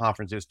these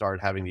conferences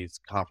started having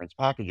these conference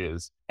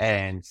packages.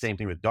 And same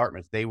thing with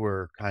Dartmouth. They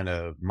were kind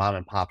of mom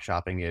and pop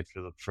shopping it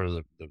for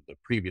the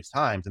previous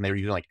times. And they were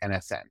using like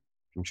NSN.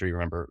 I'm sure you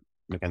remember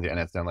Mackenzie,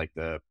 NSN, like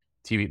the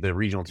TV, the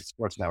regional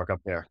sports network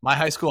up there. My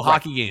high school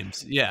hockey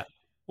games. Yeah.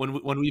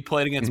 When we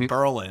played against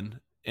Berlin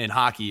in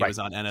hockey, it was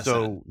on NSN.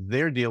 So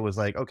their deal was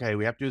like, okay,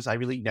 we have to do this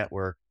Ivy League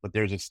network, but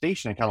there's a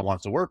station that kind of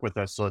wants to work with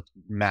us, so let's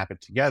map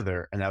it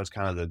together. And that was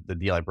kind of the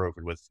deal I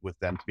brokered with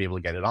them to be able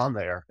to get it on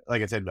there.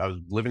 Like I said, I was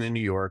living in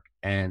New York,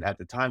 and at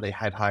the time they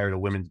had hired a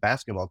women's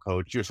basketball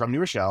coach. She was from New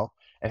Rochelle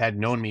and had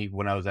known me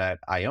when I was at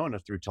Iona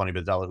through Tony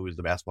Bazzella, who was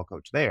the basketball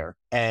coach there,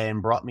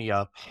 and brought me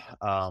up,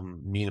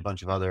 me and a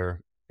bunch of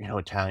other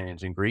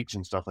Italians and Greeks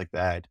and stuff like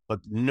that. But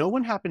no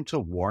one happened to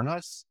warn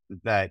us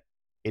that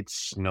it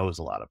snows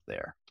a lot up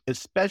there,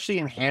 especially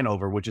in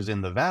Hanover, which is in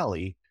the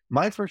valley.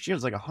 My first year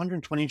was like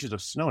 120 inches of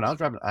snow, and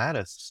I had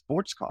a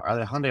sports car, I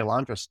had a Hyundai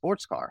Elantra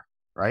sports car,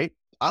 right?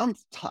 I'm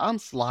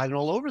sliding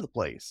all over the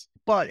place.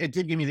 But it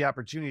did give me the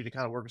opportunity to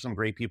kind of work with some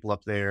great people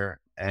up there,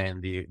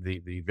 and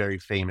the very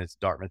famous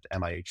Dartmouth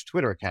MIH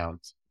Twitter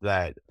account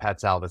that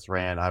Pat Salvis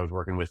ran. I was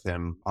working with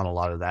him on a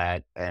lot of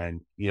that, and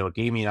it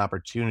gave me an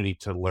opportunity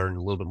to learn a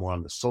little bit more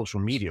on the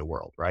social media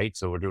world, right?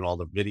 So we're doing all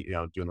the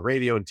video, doing the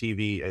radio and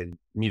TV and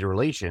media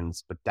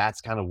relations, but that's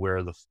kind of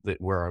where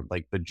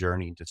the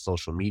journey into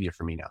social media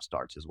for me now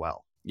starts as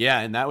well.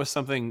 Yeah, and that was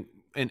something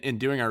in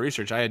doing our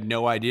research, I had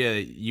no idea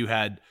that you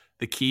had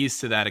the keys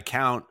to that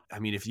account. I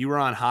mean, if you were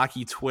on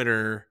hockey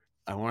Twitter,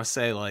 I want to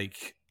say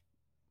like,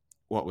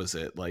 what was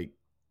it? Like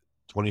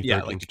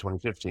 2013 to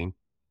 2015.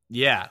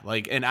 Yeah.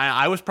 And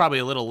I was probably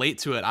a little late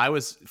to it. I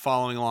was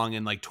following along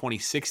in like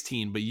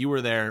 2016, but you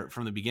were there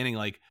from the beginning.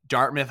 Like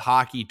Dartmouth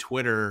hockey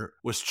Twitter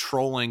was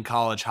trolling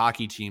college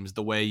hockey teams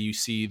the way you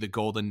see the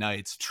Golden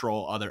Knights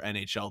troll other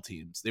NHL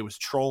teams. It was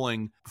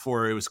trolling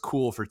before it was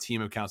cool for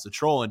team accounts to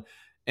troll.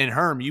 And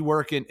Herm, you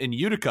work in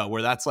Utica,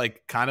 where that's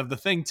like kind of the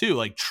thing too,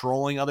 like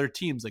trolling other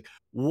teams. Like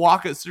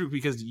walk us through,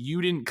 because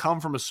you didn't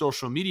come from a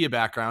social media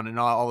background, and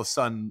all of a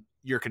sudden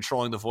you're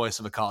controlling the voice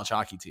of a college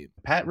hockey team.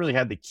 Pat really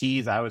had the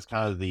keys. I was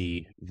kind of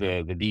the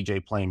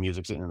DJ playing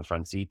music, sitting in the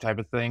front seat type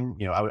of thing.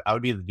 I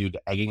would be the dude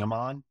egging him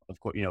on. Of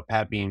course,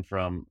 Pat being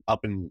from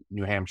up in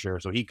New Hampshire,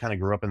 so he kind of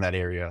grew up in that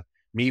area.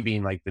 Me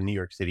being like the New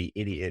York City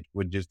idiot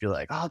would just be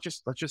like, oh,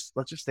 let's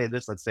just say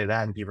this, let's say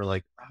that, and people are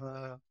like,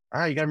 all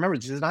right, you got to remember,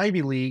 this is an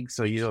Ivy League,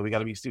 so we got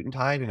to be suit and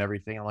tied and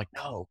everything. I'm like,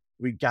 no,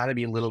 we got to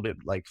be a little bit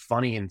like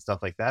funny and stuff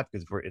like that,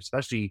 because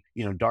especially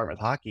Dartmouth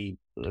hockey,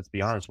 let's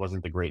be honest,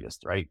 wasn't the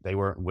greatest, right? They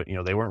weren't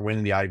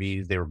winning the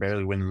Ivies, they were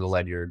barely winning the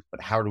Ledyard.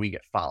 But how do we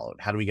get followed?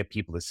 How do we get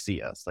people to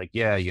see us? Like,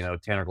 yeah,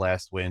 Tanner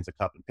Glass wins a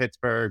cup in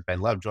Pittsburgh, Ben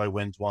Lovejoy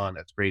wins one.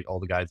 That's great. All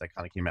the guys that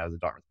kind of came out of the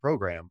Dartmouth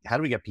program. How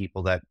do we get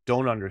people that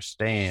don't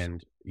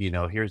understand?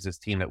 Here's this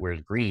team that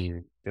wears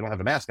green. They don't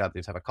have a mascot; they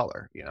just have a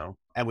color.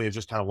 And we were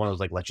just kind of one of those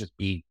like, let's just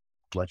be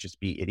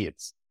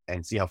idiots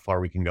and see how far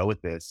we can go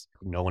with this.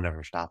 No one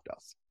ever stopped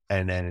us.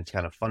 And then it's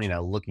kind of funny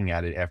now looking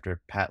at it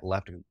after Pat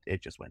left,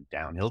 it just went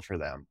downhill for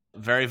them.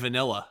 Very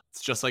vanilla.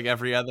 It's just like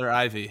every other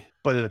Ivy.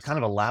 But it kind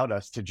of allowed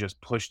us to just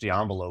push the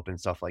envelope and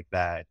stuff like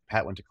that.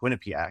 Pat went to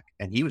Quinnipiac,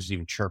 and he was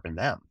even chirping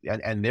them.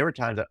 And there were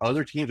times that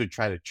other teams would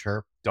try to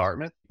chirp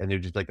Dartmouth, and they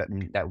would just like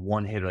that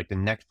one hit, or like the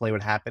next play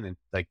would happen, and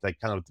like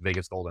kind of the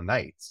Vegas Golden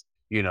Knights.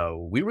 You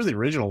know, we were the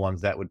original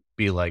ones that would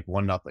be like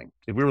 1-0.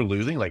 If we were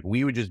losing, like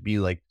we would just be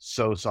like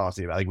so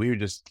saucy about it. Like we would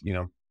just,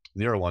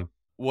 0-1.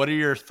 What are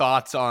your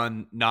thoughts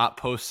on not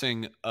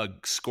posting a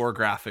score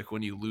graphic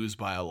when you lose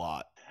by a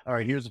lot? All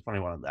right, here's a funny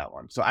one on that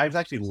one. So I've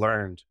actually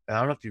learned, and I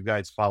don't know if you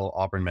guys follow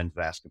Auburn men's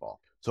basketball.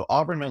 So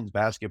Auburn men's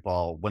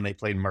basketball, when they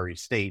played Murray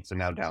State, so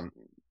now down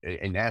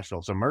in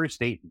Nashville. So Murray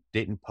State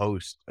didn't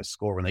post a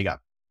score when they got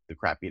the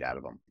crap beat out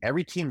of them.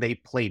 Every team they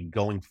played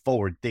going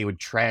forward, they would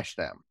trash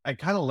them. I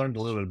kind of learned a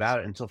little bit about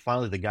it until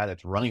finally the guy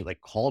that's running like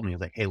called me.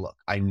 He's like, hey, look,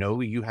 I know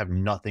you have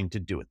nothing to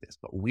do with this,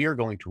 but we are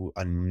going to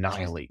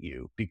annihilate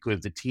you because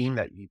the team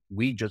that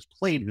we just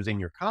played who's in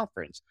your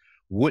conference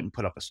wouldn't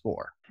put up a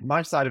score.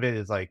 My side of it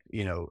is like,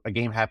 a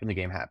game happened, the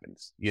game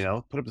happens.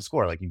 Put up the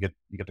score. Like you get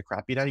the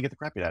crap beat out, you get the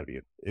crap beat out of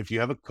you. If you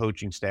have a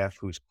coaching staff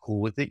who's cool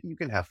with it, you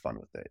can have fun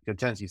with it. At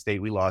Tennessee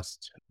State, we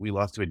lost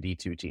to a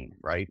D2 team,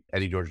 right?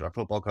 Eddie George is our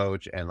football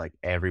coach, and like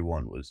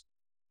everyone was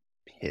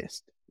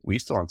pissed. We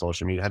still on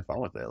social media had fun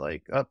with it.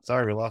 Like, oh,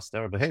 sorry, we lost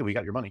there, but hey, we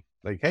got your money.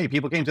 Like, hey,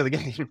 people came to the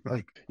game.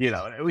 Like, we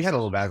had a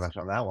little backlash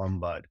on that one,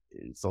 but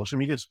social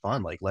media is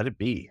fun. Like, let it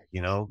be.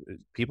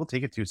 People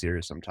take it too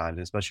serious sometimes,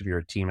 especially if you're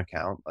a team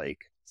account. Like,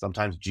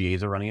 sometimes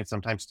GAs are running it,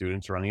 sometimes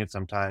students are running it,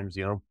 sometimes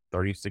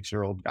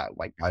 36-year-old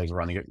white guys are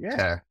running it.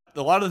 Yeah,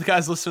 a lot of the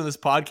guys listening to this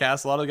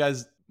podcast, a lot of the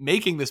guys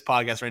making this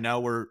podcast right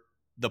now were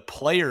the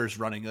players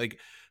running. Like,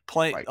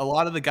 Right. A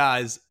lot of the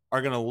guys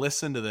are going to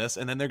listen to this,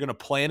 and then they're going to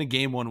play in a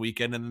game one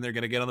weekend, and then they're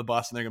going to get on the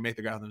bus and they're going to make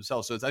the ground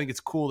themselves. So I think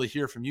it's cool to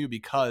hear from you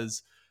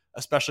because,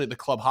 especially at the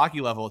club hockey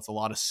level, it's a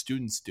lot of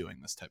students doing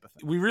this type of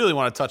thing. We really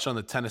want to touch on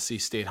the Tennessee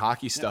State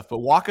hockey stuff, but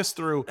walk us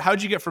through,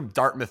 how'd you get from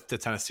Dartmouth to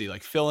Tennessee?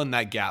 Like, fill in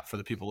that gap for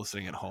the people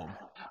listening at home.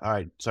 All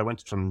right. So I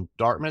went from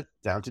Dartmouth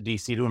down to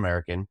DC to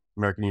American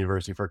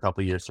University for a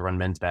couple of years to run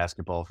men's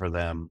basketball for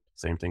them.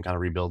 Same thing, kind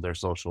of rebuild their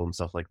social and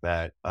stuff like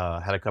that.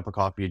 Had a cup of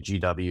coffee at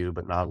GW,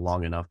 but not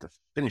long enough to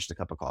finish the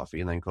cup of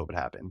coffee. And then COVID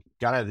happened.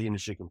 Got out of the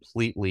industry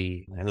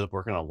completely. I ended up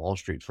working on Wall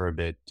Street for a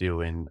bit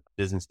doing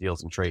business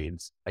deals and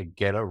trades. I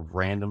get a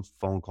random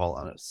phone call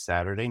on a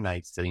Saturday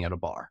night sitting at a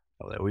bar.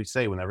 They always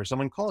say whenever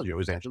someone calls you,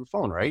 always answer the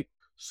phone, right?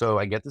 So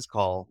I get this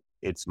call.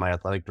 It's my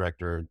athletic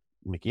director,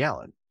 Mickey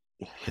Allen.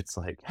 It's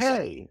like,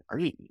 hey, are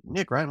you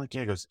Nick, right? I'm like,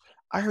 yeah. He goes,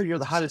 I heard you're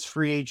the hottest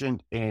free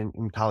agent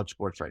in college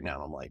sports right now.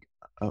 And I'm like,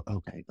 oh,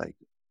 okay, like,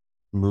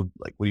 move,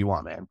 like, what do you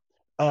want, man?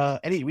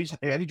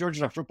 Eddie George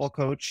is our football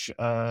coach.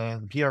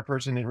 The PR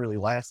person didn't really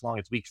last long.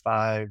 It's week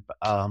 5.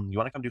 You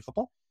want to come do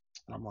football?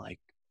 And I'm like,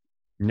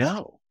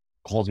 no.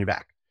 Calls me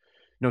back.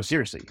 No,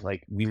 seriously,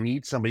 like we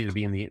need somebody to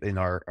be in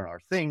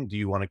our thing. Do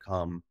you want to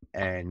come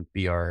and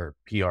be our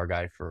PR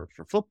guy for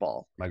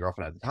football? My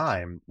girlfriend at the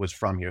time was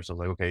from here, so I was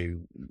like, okay,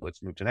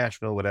 let's move to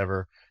Nashville,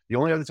 whatever. The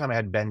only other time I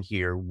had been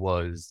here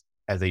was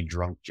as a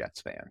drunk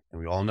Jets fan,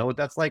 and we all know what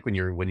that's like when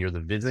you're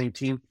the visiting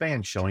team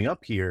fan showing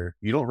up here.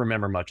 You don't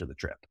remember much of the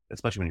trip,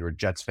 especially when you were a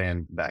Jets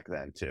fan back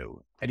then too.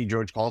 Eddie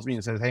George calls me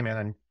and says, hey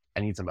man, I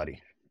need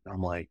somebody. And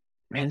I'm like,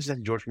 man, this is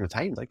Eddie George from the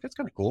Titans. Like, that's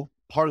kind of cool.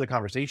 Part of the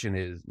conversation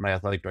is my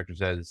athletic director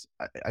says,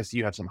 I see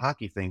you have some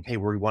hockey thing. Hey,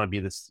 we want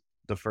to be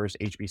the first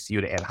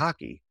HBCU to add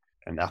hockey.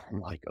 And now I'm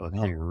like, oh,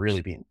 now I'm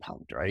really being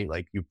pumped, right?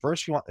 Like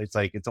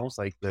it's almost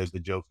like the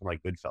joke from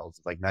like Goodfellas.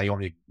 It's like, now you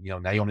want me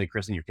to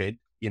christen your kid,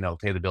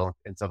 pay the bill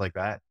and stuff like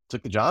that.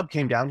 Took the job,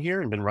 came down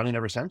here and been running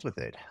ever since with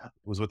it.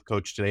 Was with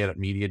coach today at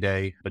media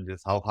day. But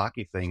this whole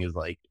hockey thing is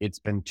like, it's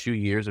been 2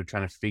 years of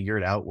trying to figure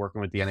it out,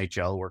 working with the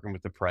NHL, working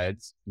with the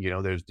Preds.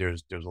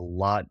 There's a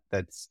lot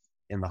that's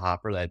in the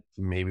hopper that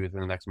maybe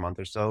within the next month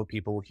or so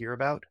people will hear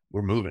about.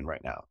 We're moving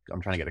right now.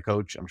 I'm trying to get a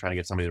coach. I'm trying to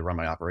get somebody to run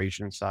my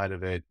operations side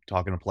of it,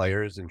 talking to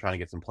players and trying to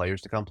get some players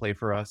to come play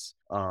for us.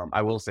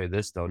 I will say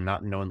this though,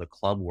 not knowing the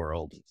club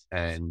world,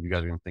 and you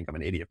guys are gonna think I'm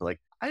an idiot, but like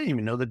I didn't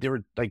even know that there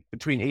were like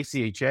between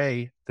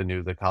ACHA,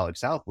 the College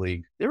South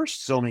League, there were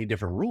so many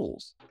different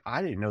rules.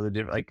 I didn't know the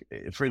different, like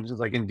for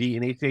instance, like in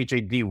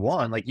ACHA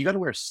D1, like you got to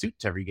wear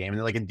suits every game, and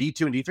then like in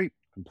D2 and D3,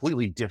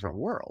 completely different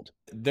world.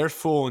 They're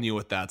fooling you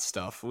with that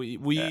stuff.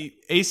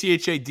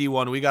 ACHA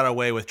D1, we got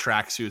away with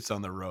tracksuits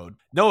on the road.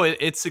 No,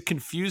 it's a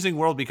confusing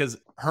world because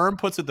Herm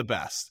puts it the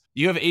best.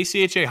 You have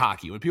ACHA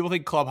hockey. When people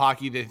think club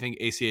hockey, they think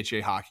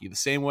ACHA hockey. The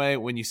same way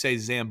when you say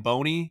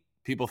Zamboni,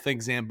 people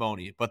think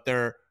Zamboni, but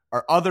there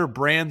are other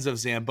brands of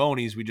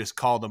Zambonis. We just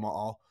call them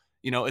all.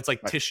 It's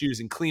like right. Tissues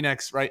and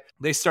Kleenex, right?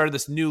 They started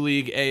this new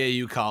league,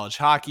 AAU college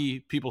hockey.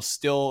 People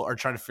still are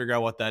trying to figure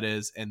out what that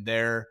is. And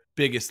their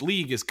biggest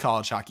league is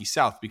College Hockey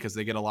South because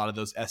they get a lot of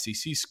those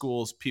SEC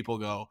schools. People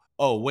go,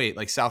 oh, wait,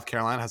 like South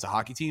Carolina has a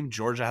hockey team.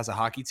 Georgia has a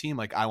hockey team.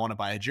 Like I want to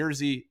buy a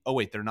jersey. Oh,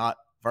 wait, they're not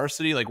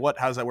varsity. Like what,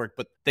 how does that work?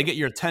 But they get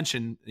your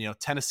attention.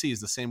 Tennessee is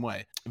the same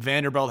way.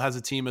 Vanderbilt has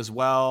a team as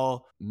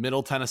well.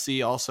 Middle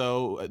Tennessee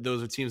also.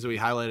 Those are teams that we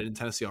highlighted in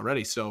Tennessee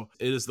already. So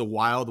it is the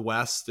Wild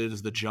West. It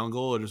is the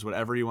jungle. It is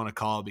whatever you want to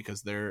call it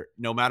because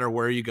no matter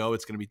where you go,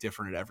 it's going to be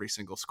different at every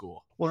single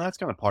school. Well, that's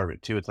kind of part of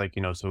it too. It's like,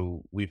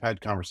 so we've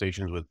had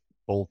conversations with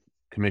both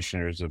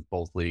commissioners of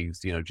both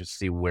leagues, just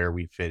see where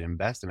we fit in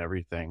best and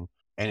everything.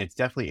 And it's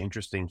definitely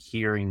interesting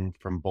hearing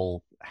from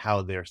both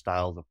how their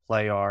styles of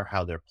play are,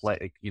 how they're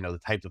the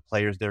types of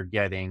players they're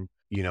getting.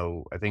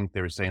 I think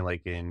they were saying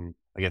like in,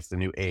 I guess, the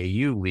new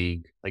AAU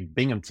league, like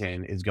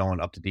Binghamton is going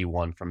up to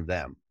D1 from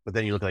them. But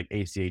then you look at like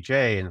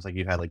ACHA and it's like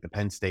you've had like the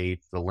Penn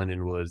States, the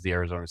Lindenwoods, the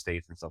Arizona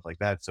States and stuff like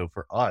that. So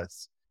for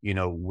us,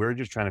 we're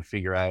just trying to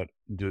figure out,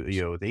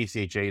 the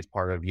ACHA is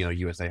part of,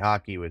 USA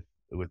Hockey with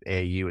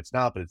AAU. It's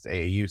not, but it's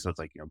AAU. So it's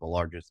like, the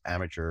largest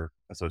amateur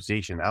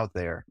association out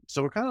there.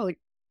 So we're kind of like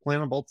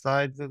playing on both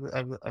sides of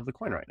the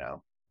coin right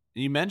now.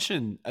 You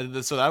mentioned,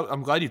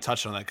 I'm glad you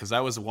touched on that, because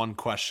that was one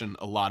question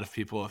a lot of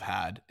people have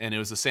had. And it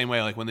was the same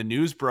way, like when the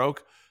news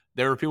broke,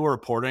 there were people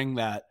reporting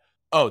that,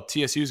 oh,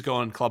 TSU's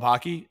going club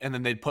hockey. And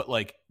then they'd put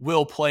like,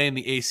 will play in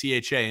the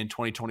ACHA in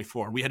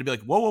 2024. And we had to be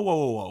like,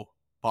 whoa.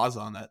 Pause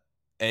on that.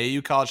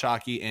 AAU college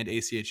hockey and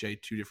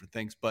ACHA, two different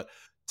things. But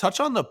touch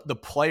on the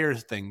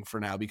players thing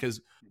for now,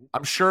 because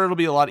I'm sure it'll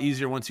be a lot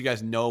easier once you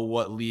guys know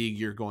what league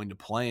you're going to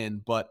play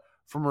in. But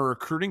from a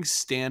recruiting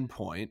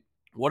standpoint,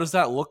 what does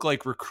that look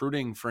like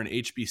recruiting for an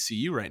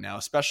HBCU right now,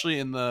 especially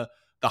in the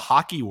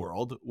hockey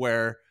world,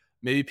 where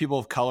maybe people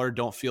of color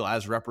don't feel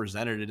as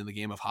represented in the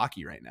game of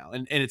hockey right now?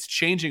 And it's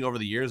changing over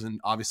the years, and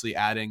obviously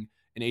adding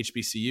an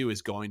HBCU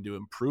is going to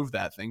improve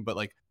that thing. But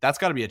like, that's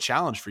got to be a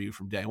challenge for you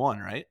from day one,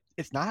 right?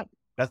 It's not.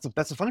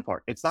 That's the funny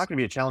part. It's not going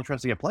to be a challenge for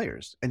us to get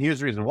players. And here's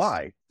the reason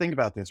why. Think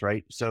about this,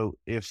 right? So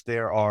if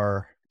there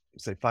are,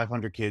 say,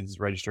 500 kids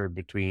registered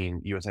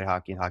between USA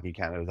Hockey and Hockey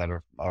Canada that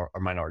are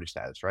minority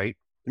status, right?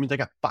 It means I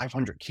got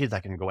 500 kids I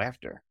can go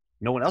after.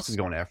 No one else is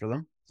going after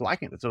them. So I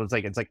can. So it's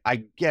like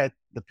I get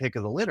the pick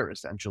of the litter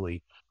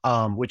essentially,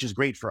 which is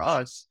great for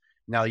us.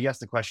 Now, yes,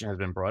 the question has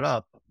been brought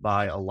up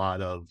by a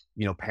lot of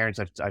parents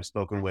I've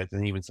spoken with,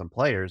 and even some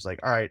players.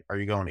 Like, all right, are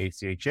you going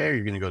ACHA or are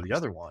you going to go the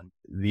other one?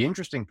 The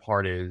interesting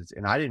part is,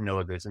 and I didn't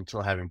know this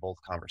until having both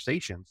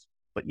conversations,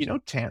 but the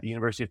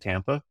University of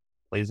Tampa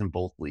plays in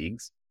both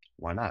leagues.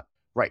 Why not?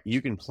 Right,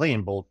 you can play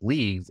in both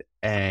leagues,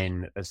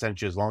 and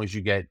essentially, as long as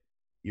you get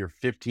your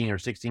 15 or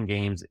 16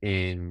 games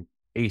in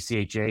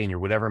ACHA and your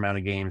whatever amount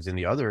of games in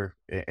the other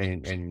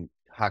in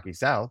Hockey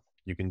South,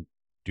 you can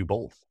do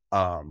both,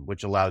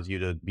 which allows you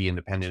to be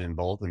independent in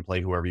both and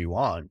play whoever you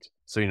want.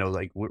 So,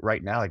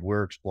 right now, like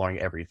we're exploring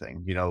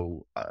everything,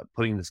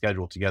 putting the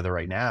schedule together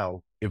right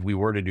now. If we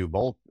were to do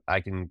both,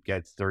 I can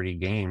get 30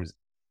 games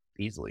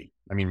easily.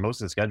 I mean, most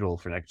of the schedule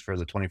for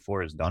the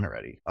 24 is done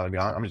already. I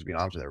mean, I'm just being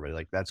honest with everybody.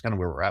 Like, that's kind of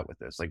where we're at with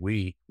this. Like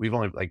we've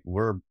only, like,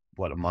 we're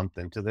a month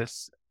into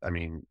this. I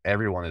mean,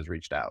 everyone has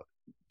reached out.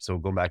 So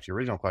going back to your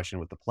original question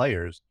with the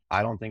players,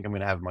 I don't think I'm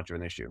going to have much of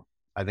an issue.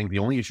 I think the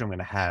only issue I'm going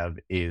to have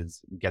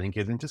is getting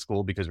kids into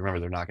school, because remember,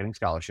 they're not getting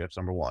scholarships,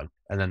 number one.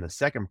 And then the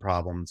second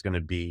problem is going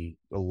to be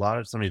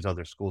some of these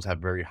other schools have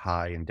very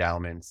high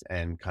endowments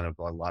and kind of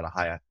a lot of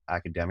high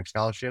academic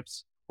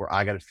scholarships, where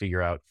I got to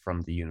figure out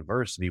from the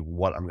university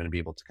what I'm going to be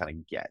able to kind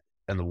of get.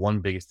 And the one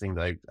biggest thing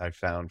that I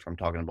found from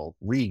talking about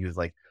leagues is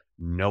like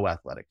no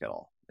athletic at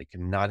all. They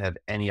cannot have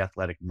any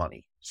athletic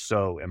money.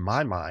 So in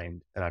my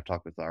mind, and I've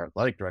talked with our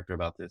athletic director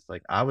about this,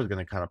 like I was going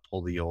to kind of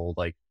pull the old,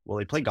 like, well,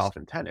 they play golf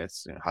and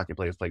tennis. Hockey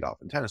players play golf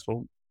and tennis.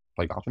 Well,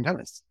 play golf and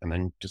tennis, and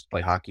then just play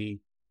hockey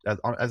as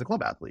a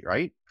club athlete,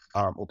 right?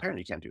 Well,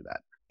 apparently you can't do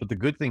that. But the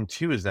good thing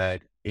too is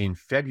that in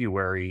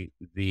February,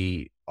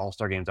 the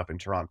All-Star Game's up in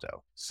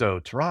Toronto. So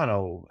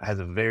Toronto has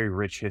a very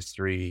rich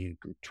history.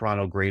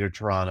 Toronto, Greater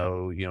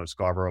Toronto,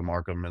 Scarborough,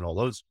 Markham, and all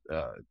those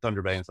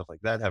Thunder Bay and stuff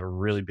like that have a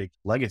really big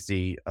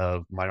legacy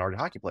of minority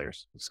hockey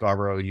players.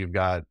 Scarborough, you've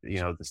got,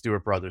 the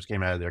Stewart brothers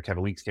came out of there.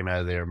 Kevin Weeks came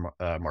out of there.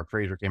 Mark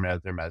Fraser came out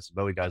of there. Madison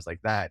Bowie, guys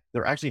like that.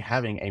 They're actually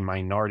having a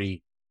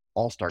minority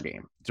All-Star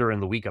Game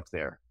during the week up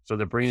there. So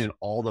they're bringing in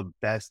all the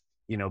best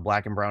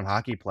black and brown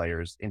hockey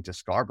players into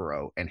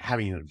Scarborough and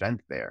having an event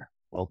there.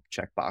 Well,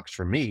 checkbox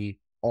for me.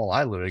 All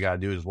I literally got to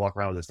do is walk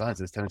around with a sign that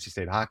says Tennessee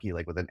State Hockey,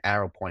 like with an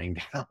arrow pointing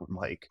down,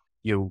 like,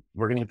 we're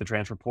going to hit the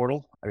transfer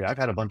portal. I mean, I've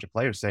had a bunch of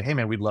players say, hey,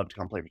 man, we'd love to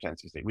come play for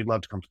Tennessee State. We'd love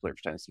to come play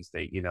for Tennessee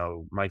State.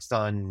 My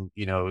son,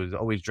 has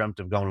always dreamt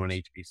of going to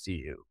an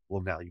HBCU.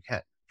 Well, now you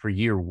can. For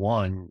year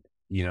one,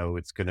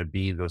 it's going to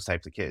be those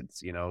types of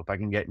kids. If I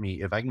can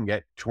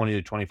get 20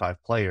 to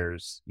 25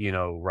 players,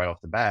 right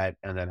off the bat,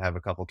 and then have a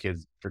couple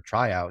kids for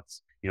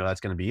tryouts, that's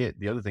going to be it.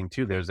 The other thing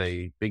too, there's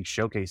a big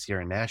showcase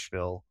here in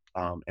Nashville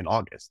in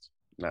August.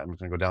 I'm just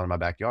going to go down in my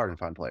backyard and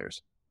find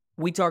players.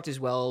 We talked as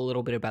well a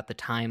little bit about the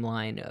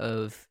timeline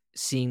of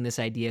seeing this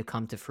idea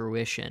come to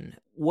fruition.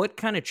 What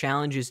kind of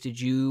challenges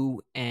did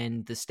you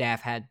and the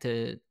staff had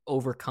to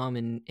overcome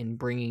in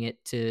bringing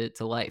it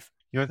to life?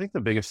 I think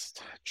the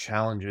biggest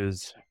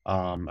challenges,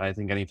 I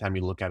think anytime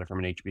you look at it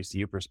from an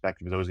HBCU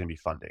perspective, is always going to be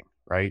funding,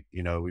 right?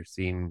 We've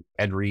seen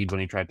Ed Reed,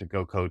 when he tried to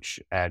go coach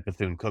at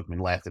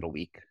Bethune-Cookman, lasted a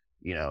week.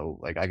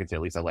 Like I could say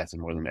at least I lasted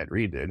more than Ed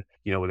Reed did,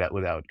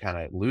 without kind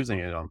of losing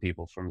it on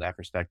people from that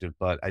perspective.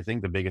 But I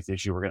think the biggest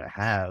issue we're going to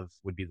have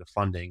would be the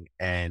funding,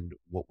 and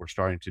what we're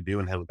starting to do,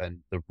 and have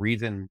been the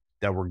reason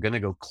that we're going to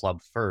go club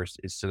first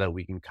is so that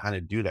we can kind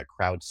of do that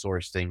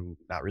crowdsourcing,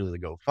 not really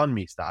the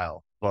GoFundMe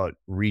style, but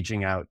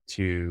reaching out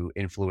to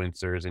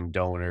influencers and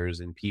donors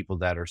and people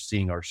that are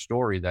seeing our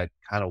story that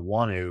kind of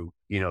want to,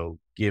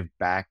 give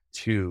back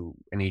to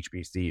an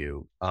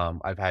HBCU.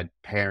 I've had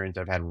parents,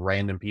 I've had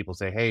random people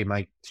say, hey,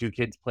 my 2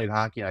 kids played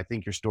hockey. I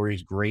think your story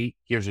is great.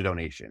 Here's a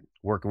donation.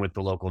 Working with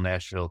the local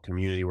Nashville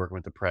community, working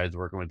with the Preds,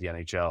 working with the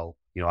NHL.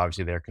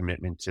 Obviously their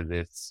commitment to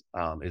this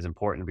is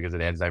important because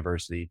it adds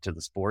diversity to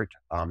the sport.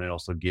 It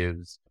also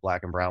gives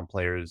Black and brown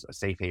players a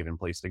safe haven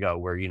place to go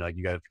where, like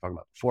you guys were talking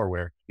about before,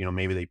 where,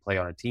 maybe they play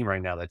on a team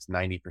right now that's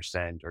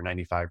 90% or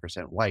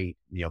 95% white,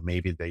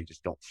 maybe they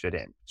just don't fit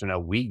in. So now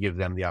we give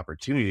them the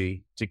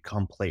opportunity to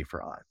come play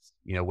for us,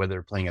 whether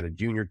they're playing at a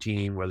junior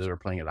team, whether they're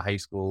playing at a high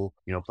school,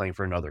 playing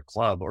for another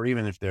club, or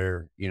even if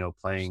they're,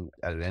 playing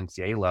at an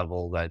NCAA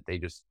level that they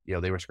just,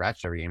 they were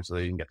scratched every game so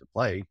they didn't get to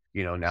play,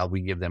 now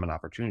we give them an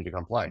opportunity to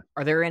come play.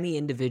 Are there any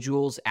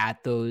individuals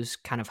at those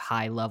kind of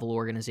high level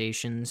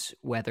organizations,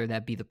 whether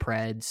that be the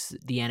Preds,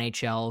 the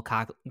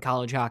NHL,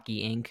 College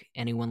Hockey Inc.,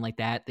 anyone like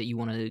that you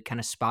want to kind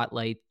of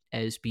spotlight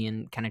as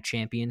being kind of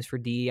champions for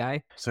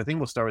DEI? So I think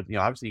we'll start with,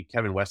 obviously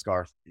Kevin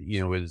Westgarth,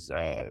 is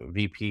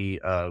VP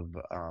of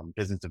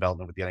business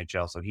development with the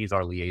NHL. So he's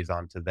our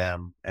liaison to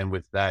them. And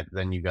with that,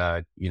 then you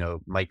got,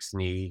 Mike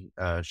Snee,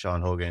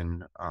 Sean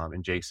Hogan,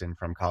 and Jason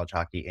from College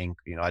Hockey Inc.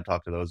 I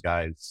talk to those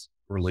guys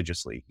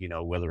religiously,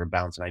 whether we're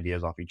bouncing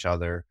ideas off each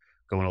other,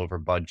 going over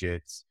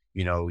budgets,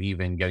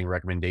 even getting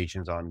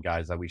recommendations on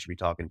guys that we should be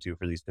talking to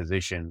for these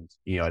positions.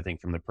 I think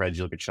from the Preds,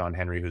 you look at Sean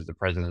Henry, who's the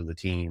president of the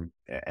team,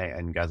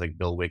 and guys like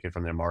Bill Wickett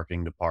from their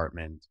marketing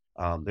department.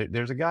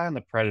 There's a guy on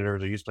the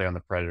Predators, or used to play on the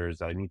Predators,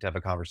 that I need to have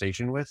a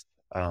conversation with.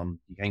 He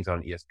hangs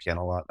on ESPN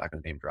a lot. Not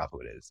going to name drop who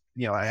it is.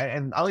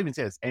 And I'll even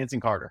say this, Anson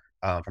Carter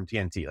from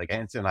TNT. Like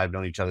Anson and I have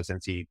known each other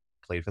since he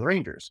played for the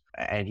Rangers,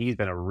 and he's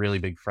been a really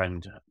big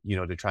friend,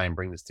 to try and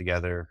bring this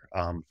together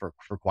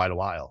for quite a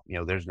while.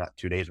 There's not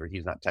 2 days where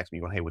he's not texting me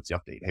going, hey, what's the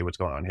update? Hey, what's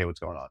going on? Hey, what's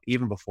going on?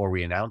 Even before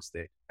we announced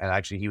it. And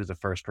actually, he was the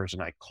first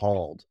person I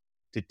called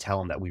to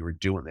tell him that we were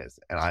doing this.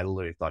 And I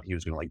literally thought he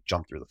was going to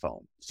jump through the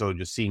phone. So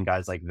just seeing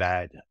guys like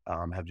that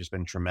have just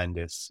been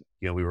tremendous.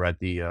 We were at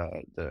the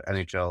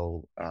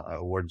NHL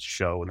awards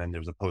show, and then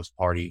there was a post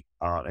party,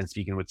 and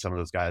speaking with some of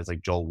those guys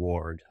like Joel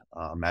Ward,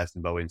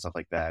 Madison Bowie, and stuff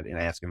like that, and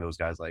asking those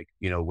guys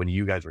when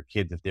you guys were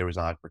kids, if there was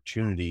an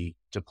opportunity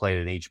to play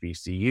at an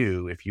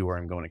HBCU, if you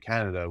weren't going to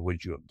Canada,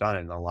 would you have done it?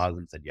 And a lot of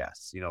them said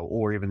yes,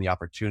 or even the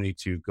opportunity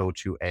to go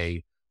to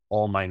a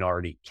all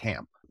minority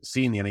camp.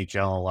 Seeing the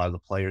NHL and a lot of the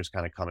players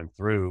kind of coming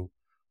through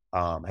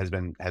has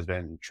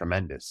been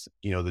tremendous.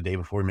 The day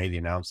before we made the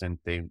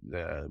announcement, we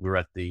were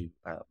at the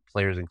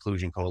Players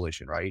Inclusion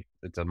Coalition, right?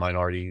 It's a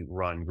minority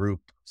run group.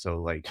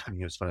 So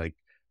it's funny,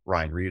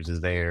 Ryan Reeves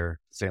is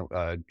there,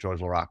 George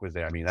LaRock was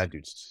there. I mean, that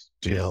dude's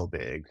still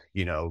big.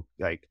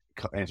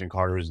 Anson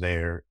Carter was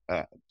there,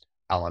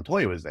 Al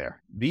Montoya was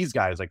there. These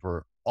guys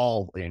were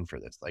all in for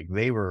this.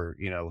 They were,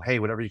 hey,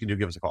 whatever you can do,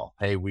 give us a call.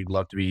 Hey, we'd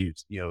love to be,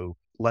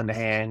 lend a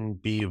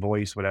hand, be a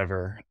voice,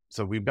 whatever.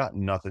 So we've got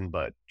nothing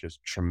but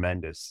just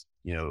tremendous,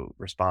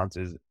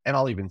 responses. And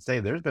I'll even say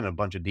there's been a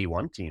bunch of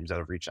D1 teams that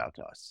have reached out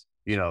to us.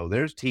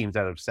 There's teams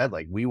that have said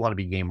we want to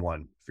be game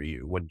one for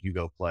you when you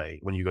go play,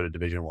 when you go to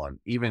Division I.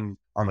 Even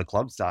on the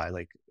club side,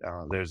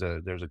 there's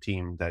a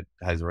team that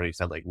has already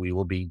said we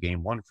will be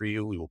game one for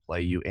you. We will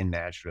play you in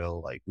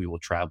Nashville. We will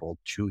travel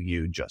to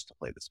you just to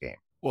play this game.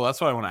 Well,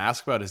 that's what I want to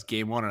ask about is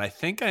game one. And I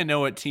think I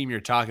know what team you're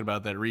talking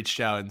about that reached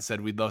out and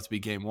said, we'd love to be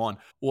game one.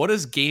 What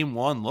does game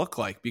one look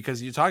like?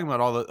 Because you're talking about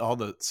all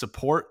the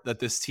support that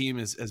this team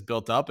has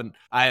built up. And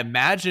I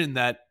imagine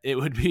that it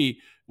would be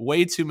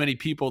way too many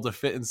people to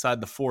fit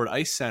inside the Ford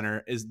Ice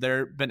Center. Is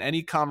there been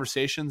any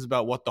conversations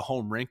about what the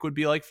home rink would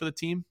be like for the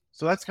team?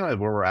 So that's kind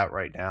of where we're at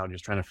right now,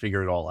 just trying to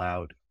figure it all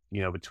out,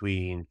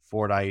 between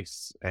Ford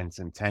Ice and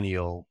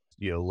Centennial,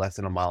 less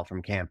than a mile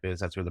from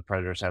campus. That's where the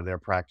Predators have their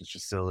practice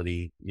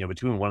facility.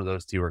 Between one of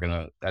those two,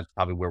 that's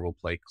probably where we'll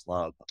play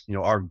club.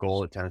 Our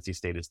goal at Tennessee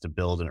State is to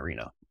build an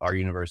arena. Our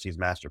university's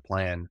master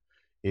plan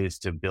is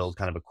to build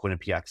kind of a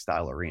Quinnipiac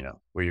style arena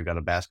where you've got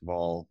a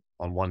basketball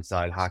on one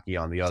side, hockey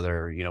on the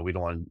other. We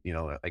don't want,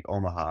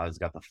 Omaha's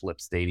got the flip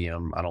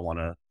stadium. I don't want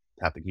to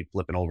have to keep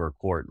flipping over a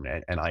court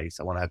and ice.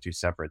 I want to have two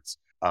separates,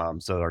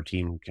 so that our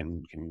team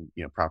can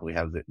properly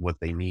have what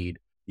they need.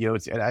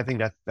 And I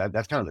think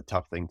that's kind of the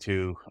tough thing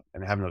too.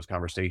 And having those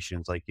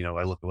conversations, I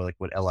look at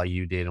what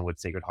LIU did and what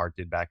Sacred Heart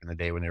did back in the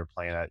day when they were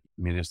playing at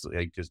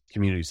just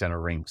community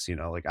center rinks.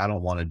 I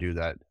don't want to do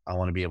that. I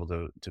want to be able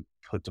to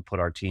put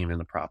our team in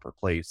the proper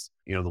place.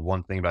 The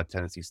one thing about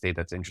Tennessee State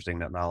that's interesting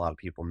that not a lot of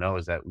people know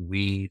is that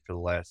we, for the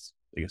last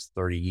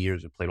 30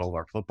 years, have played all of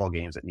our football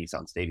games at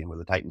Nissan Stadium where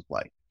the Titans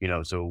play.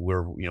 So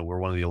we're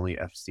one of the only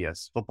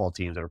FCS football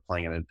teams that are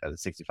playing at a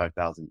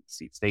 65,000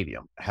 seat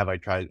stadium. Have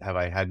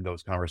I had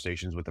those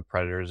conversations with the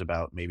Predators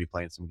about maybe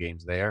playing some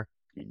games there?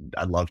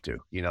 I'd love to.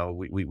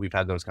 We've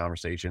had those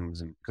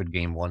conversations, and could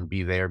game one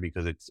be there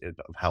because it's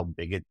of how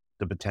big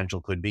the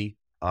potential could be.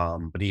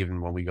 But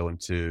even when we go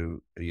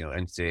into,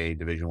 NCAA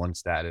Division I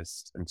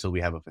status, until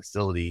we have a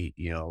facility,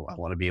 I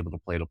want to be able to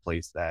play at a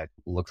place that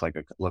looks like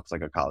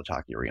a college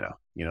hockey arena.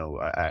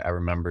 I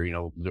remember,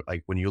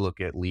 like when you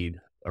look at Lead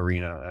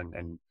Arena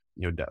and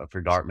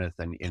for Dartmouth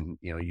and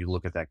you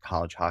look at that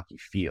college hockey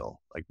feel,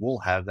 like we'll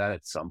have that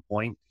at some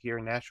point here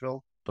in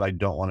Nashville, but I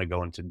don't want to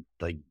go into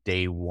like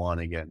day one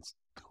against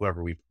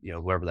whoever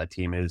that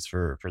team is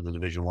for the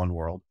Division I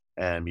world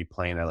and be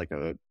playing at like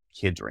a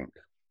kids rink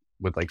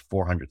with like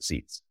 400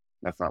 seats.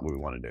 That's not what we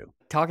want to do.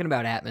 Talking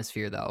about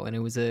atmosphere though, and it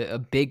was a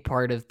big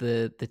part of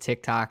the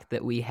TikTok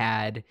that we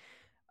had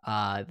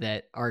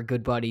that our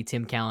good buddy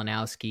Tim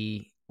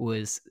Kalinowski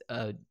was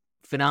a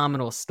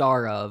phenomenal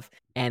star of,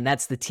 and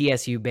that's the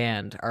TSU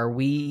band. Are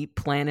we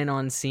planning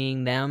on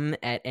seeing them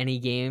at any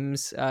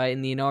games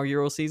in the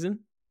inaugural season?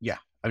 Yeah,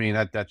 I mean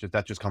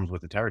that just comes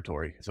with the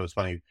territory. So it's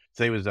funny.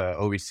 Today was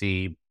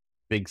OVC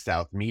Big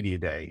South Media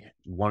Day.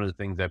 One of the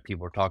things that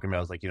people were talking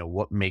about is like,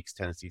 what makes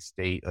Tennessee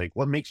State, like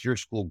what makes your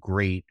school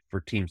great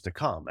for teams to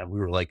come? And we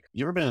were like,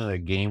 you ever been in a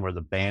game where the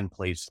band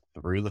plays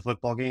through the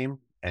football game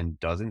and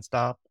doesn't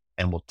stop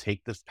and will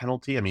take this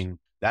penalty? I mean,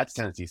 that's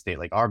Tennessee State.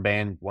 Like our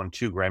band won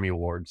 2 Grammy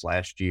Awards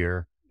last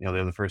year.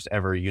 They're the first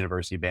ever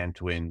university band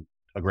to win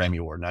a Grammy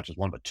Award, not just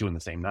one, but 2 in the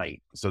same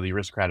night. So the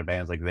aristocratic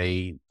bands, like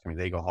they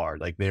go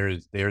hard. Like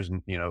there's,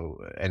 and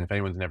if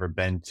anyone's never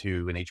been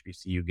to an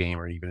HBCU game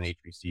or even an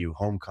HBCU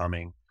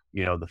homecoming,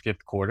 the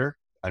fifth quarter,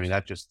 I mean,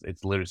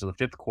 it's literally, so the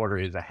fifth quarter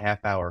is a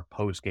half-hour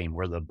post game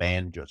where the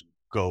band just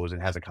goes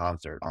and has a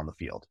concert on the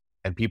field.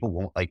 And people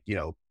won't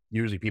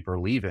usually people are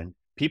leaving.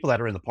 People that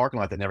are in the parking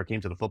lot that never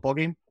came to the football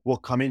game will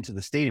come into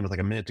the stadium with like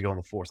a minute to go in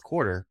the fourth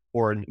quarter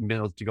or a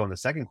minute to go in the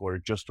second quarter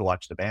just to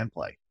watch the band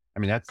play. I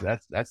mean, that's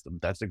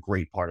the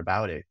great part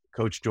about it.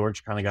 Coach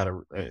George kind of got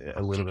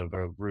a little bit of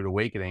a rude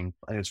awakening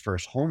in his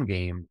first home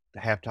game.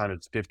 The halftime,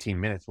 it's 15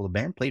 minutes. Well, the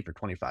band played for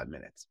 25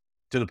 minutes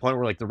to the point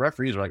where like the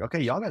referees are like, okay,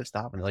 y'all got to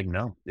stop. And they're like,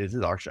 no, this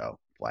is our show.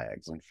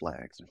 Flags and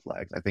flags and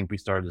flags. I think we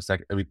started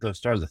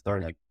the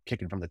third, like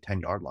kicking from the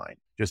 10-yard line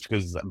just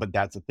because, but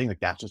that's the thing. Like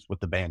that's just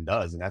what the band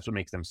does. And that's what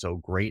makes them so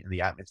great. And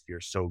the atmosphere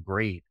is so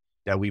great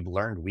that we've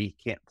learned we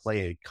can't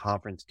play a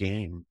conference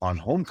game on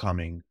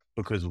homecoming,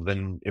 because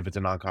then if it's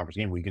a non-conference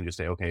game, we can just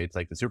say, okay, it's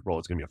like the Super Bowl.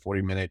 It's going to be a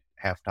 40-minute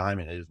halftime,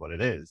 and it is what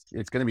it is.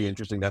 It's going to be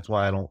interesting. That's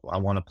why I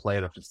want to play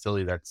at a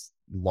facility that's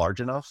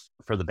large enough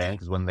for the band,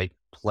 because when they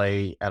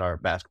play at our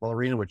basketball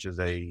arena, which is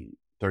a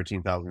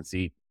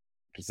 13,000-seat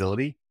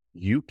facility,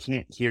 you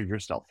can't hear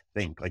yourself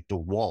think. Like the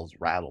walls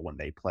rattle when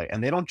they play.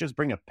 And they don't just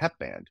bring a pep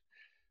band.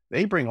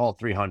 They bring all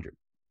 300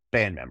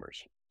 band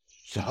members.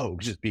 So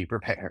just be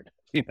prepared,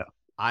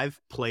 I've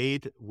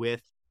played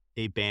with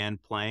a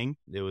band playing.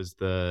 It was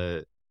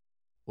the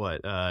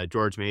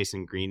George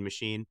Mason Green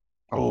Machine.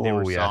 Oh, they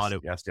were yes,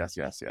 solid. Yes.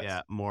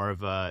 Yeah,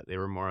 they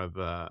were more of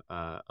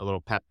a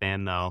little pep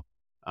band though,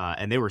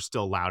 and they were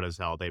still loud as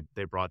hell.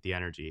 They brought the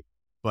energy.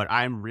 But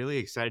I'm really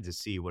excited to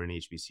see what an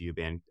HBCU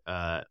band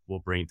will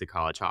bring to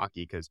college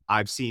hockey, because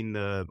I've seen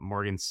the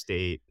Morgan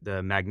State,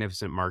 the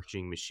Magnificent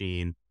Marching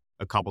Machine,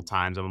 a couple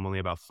times. I'm only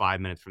about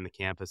 5 minutes from the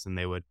campus, and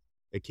they would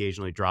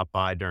occasionally drop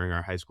by during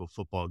our high school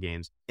football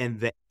games. And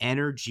the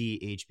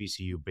energy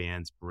HBCU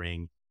bands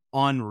bring,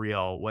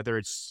 unreal, whether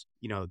it's,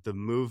 the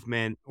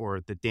movement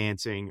or the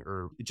dancing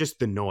or just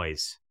the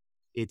noise.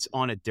 It's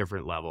on a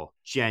different level.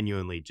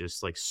 Genuinely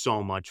just like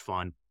so much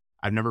fun.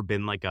 I've never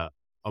been like a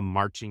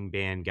marching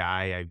band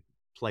guy. I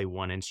play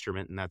one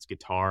instrument and that's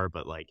guitar,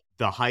 but like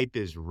the hype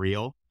is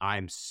real.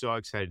 I'm so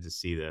excited to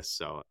see this.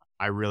 So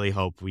I really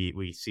hope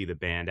we see the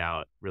band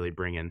out really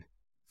bringing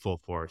full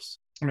force.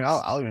 I mean,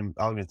 I'll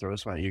even throw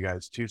this one at you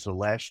guys too. So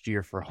last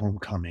year for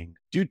homecoming,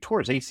 dude tore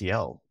his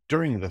ACL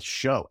during the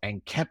show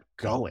and kept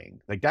going.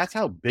 Like that's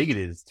how big it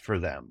is for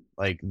them.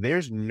 Like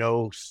there's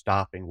no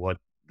stopping what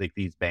like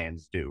these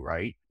bands do,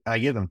 right? And I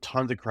give them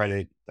tons of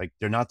credit. Like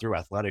they're not through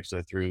athletics,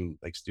 they're through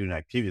like student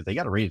activities. They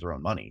got to raise their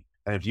own money.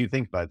 And if you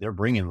think about it, they're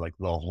bringing like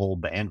the whole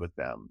band with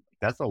them.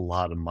 That's a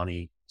lot of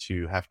money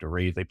to have to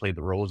raise. They played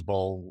the Rose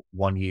Bowl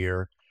one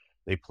year.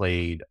 They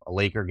played a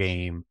Laker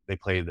game. They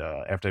played,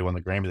 after they won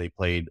the Grammy, they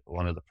played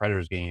one of the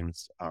Predators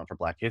games for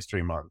Black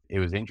History Month. It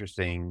was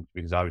interesting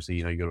because obviously,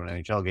 you go to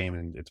an NHL game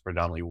and it's a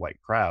predominantly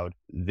white crowd.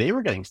 They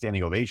were getting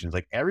standing ovations.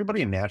 Like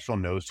everybody in Nashville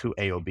knows who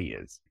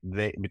AOB is.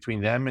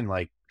 Between them and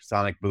like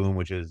Sonic Boom,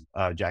 which is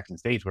Jackson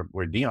State,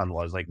 where Dion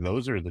was, like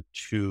those are the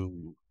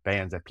two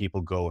bands that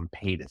people go and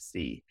pay to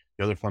see.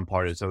 The other fun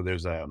part is, so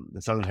there's the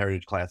Southern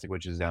Heritage Classic,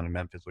 which is down in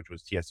Memphis, which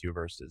was TSU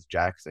versus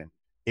Jackson.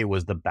 It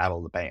was the battle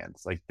of the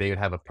bands. Like they would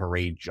have a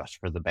parade just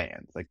for the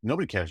band. Like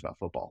nobody cares about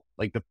football.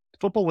 Like the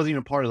football wasn't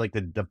even part of like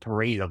the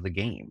parade of the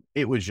game.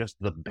 It was just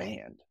the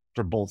band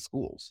for both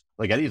schools.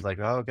 Like Eddie's like,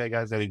 oh, okay,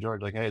 guys, Eddie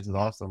George, like, hey, this is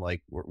awesome.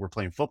 Like we're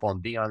playing football,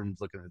 and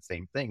Dion's looking at the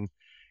same thing.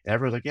 And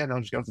everyone's like, yeah,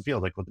 no, just get off the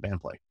field, like let the band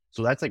play.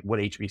 So that's like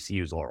what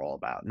HBCUs are all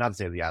about. Not to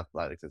say the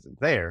athletics isn't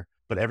there,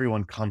 but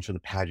everyone comes for the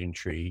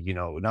pageantry.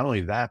 Not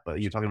only that,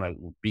 but you're talking about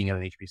being at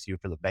an HBCU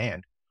for the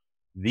band.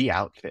 The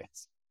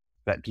outfits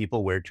that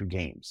people wear to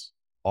games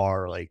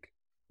are like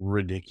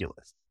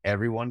ridiculous.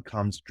 everyone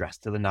comes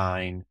dressed to the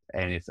nine,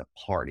 and it's a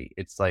party.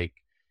 It's like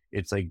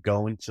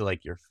going to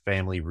like your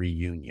family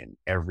reunion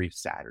every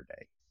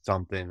Saturday.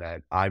 Something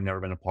that I've never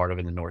been a part of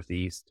in the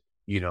Northeast.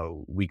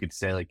 We could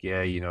say like,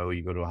 yeah, you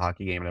go to a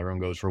hockey game and everyone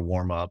goes for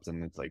warm-ups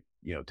and it's like,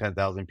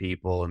 10,000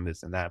 people and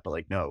this and that. But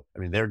like, no, I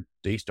mean,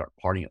 they start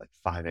partying at like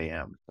 5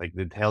 a.m. Like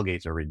the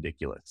tailgates are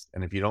ridiculous.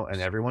 And if you don't, and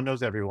everyone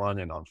knows everyone.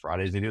 And on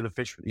Fridays, they do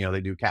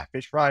they do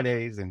catfish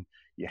Fridays and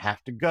you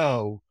have to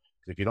go.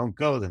 Because if you don't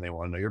go, then they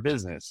want to know your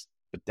business.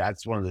 But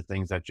that's one of the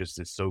things that just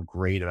is so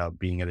great about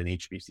being at an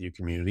HBCU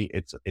community.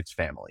 It's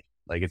family.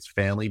 Like it's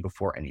family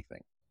before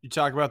anything. You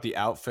talk about the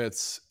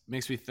outfits,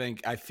 makes me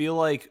think, I feel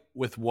like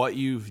with what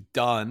you've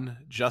done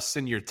just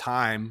in your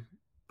time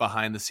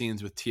behind the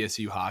scenes with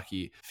TSU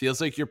hockey,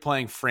 feels like you're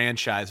playing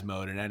franchise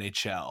mode in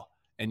NHL.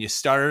 And you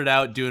started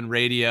out doing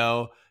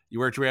radio, you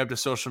worked your way up to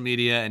social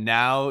media, and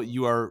now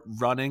you are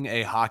running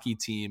a hockey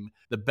team.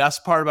 The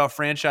best part about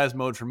franchise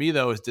mode for me,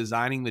 though, is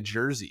designing the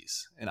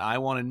jerseys. And I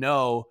want to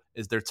know,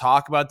 is there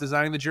talk about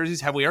designing the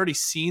jerseys? Have we already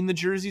seen the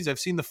jerseys? I've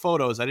seen the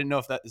photos. I didn't know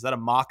if is that a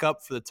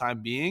mock-up for the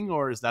time being,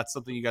 or is that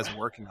something you guys are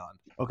working on?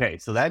 Okay,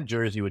 so that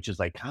jersey, which is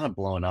like kind of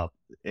blowing up,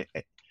 it's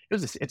a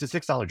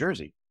 $6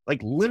 jersey.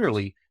 Like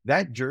literally,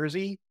 that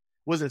jersey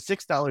was a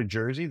 $6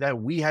 jersey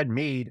that we had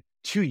made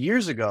 2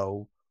 years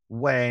ago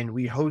when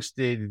we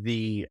hosted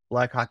the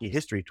Black Hockey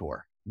History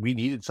Tour. We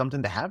needed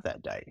something to have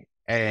that day.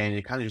 And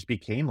it kind of just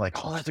became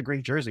like, oh, that's a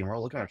great jersey. And we're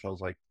all looking at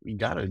ourselves like,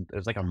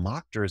 it's like a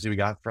mock jersey we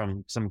got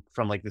from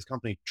like this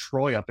company,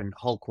 Troy, up in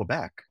Hull,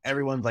 Quebec.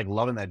 Everyone's like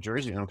loving that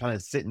jersey. And I'm kind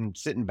of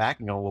sitting back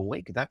and going, well,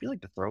 wait, could that be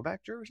like the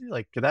throwback jersey?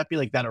 Like, could that be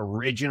like that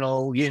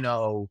original,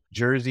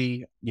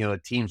 jersey,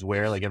 that teams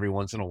wear like every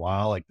once in a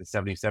while, like the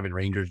 77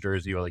 Rangers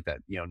jersey or like that,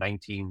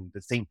 the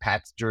St.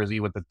 Pat's jersey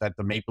that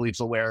the Maple Leafs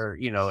will wear,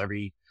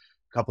 every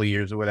couple of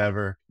years or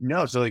whatever.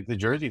 No, so like the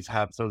jersey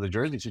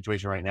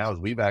situation right now is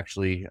we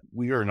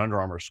are an Under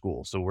Armour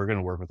school, so we're going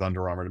to work with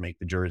Under Armour to make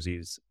the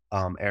jerseys.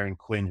 Aaron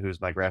Quinn, who's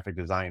my graphic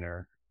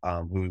designer,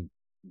 who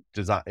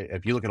design,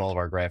 if you look at all of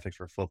our graphics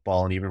for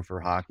football and even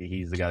for hockey,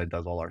 he's the guy that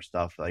does all our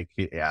stuff. Like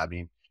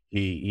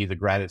he's a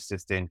grad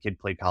assistant, kid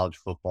played college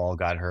football,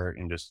 got hurt,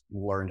 and just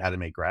learned how to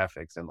make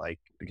graphics. And like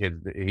the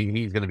kid,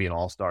 he's going to be an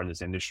all-star in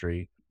this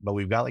industry. But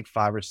we've got like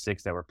 5 or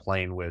 6 that we're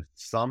playing with,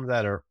 some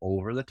that are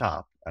over the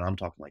top. And I'm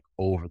talking like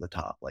over the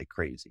top, like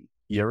crazy.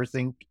 You ever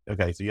think,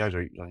 okay, so you guys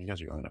are young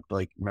enough, but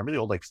like, remember the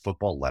old like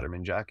football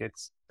Letterman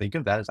jackets? Think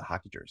of that as a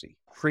hockey jersey.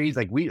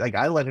 Crazy.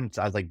 I let him,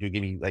 I was like, dude,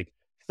 give me like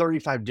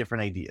 35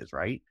 different ideas,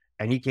 right?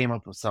 And he came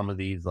up with some of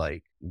these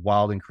like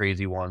wild and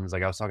crazy ones.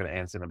 Like I was talking to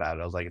Anson about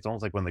it. I was like, it's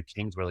almost like when the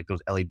Kings wear like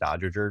those LA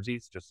Dodger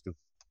jerseys, just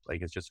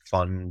like it's just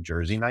fun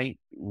jersey night.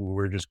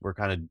 We're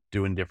kind of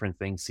doing different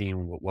things, seeing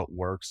what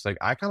works. Like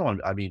I want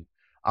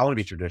to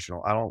be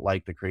traditional. I don't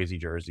like the crazy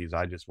jerseys.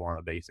 I just want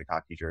a basic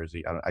hockey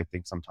jersey. I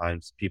think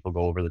sometimes people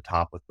go over the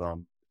top with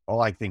them.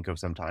 All I think of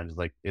sometimes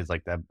is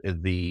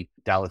the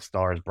Dallas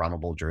Stars Brown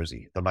Bowl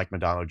jersey, the Mike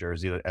Modano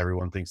jersey that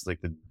everyone thinks is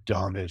like the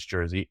dumbest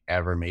jersey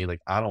ever made.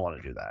 Like I don't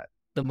want to do that.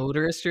 The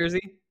motorist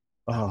jersey?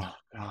 Oh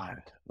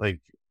God. Like,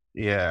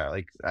 yeah,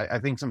 like I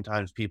think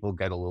sometimes people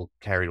get a little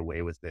carried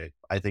away with it.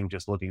 I think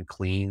just looking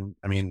clean.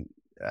 I mean,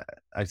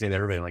 I say to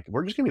everybody, like,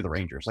 we're just gonna be the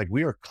Rangers. Like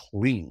we are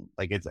clean.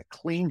 Like it's a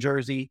clean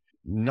jersey,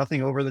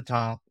 nothing over the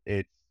top.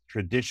 It's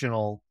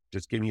traditional.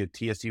 Just give me a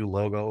TSU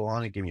logo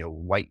on it. Give me a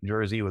white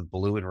jersey with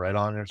blue and red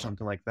on it or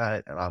something like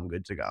that, and I'm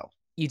good to go.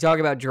 You talk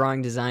about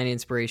drawing design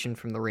inspiration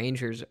from the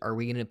Rangers. Are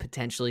we going to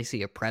potentially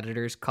see a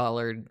Predators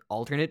colored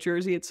alternate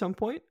jersey at some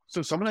point?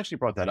 So someone actually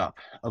brought that up.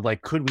 Of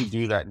like, could we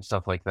do that and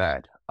stuff like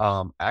that?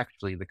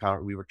 Actually,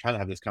 we were trying to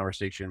have this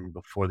conversation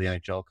before the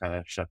NHL kind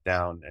of shut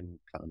down and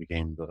kind of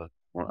became I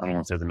don't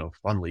want to say the no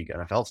fun league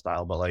NFL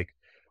style, but like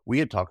we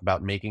had talked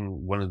about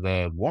making one of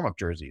the warm up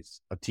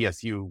jerseys, a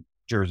TSU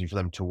jersey for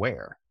them to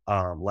wear.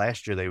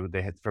 Last year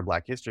they had for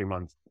Black History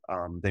Month.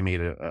 They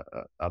made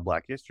a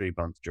Black History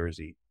Month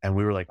jersey, and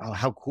we were like, oh,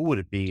 how cool would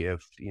it be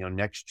if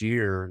next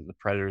year the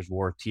Predators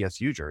wore a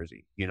TSU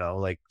jersey,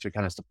 like to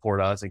kind of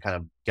support us and kind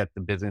of get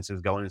the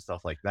businesses going and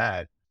stuff like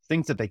that.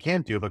 Things that they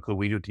can't do, but could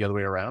we do it the other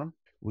way around?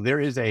 Well, there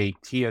is a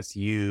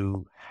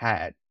TSU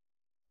hat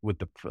with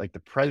the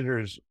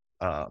Predators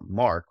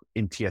mark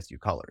in TSU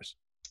colors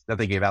that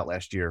they gave out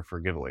last year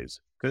for giveaways.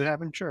 Could it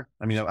happen? Sure.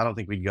 I mean, I don't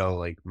think we'd go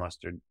like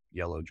mustard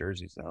yellow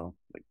jerseys though.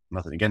 Like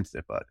nothing against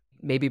it, but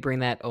maybe bring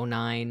that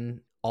 09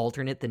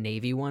 alternate, the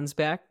Navy ones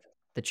back,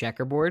 the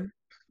checkerboard.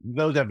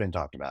 Those have been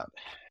talked about.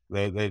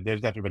 There's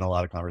definitely been a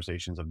lot of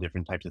conversations of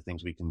different types of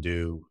things we can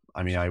do.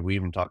 I mean, we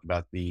even talked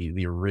about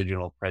the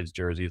original Preds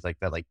jerseys, like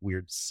that, like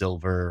weird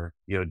silver,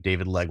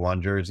 David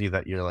Legwan jersey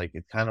that you're like,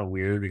 it's kind of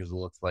weird because it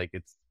looks like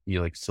it's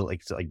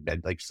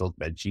silk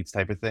bed sheets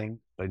type of thing.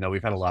 But no,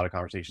 we've had a lot of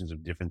conversations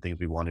of different things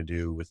we want to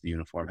do with the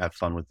uniform, have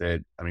fun with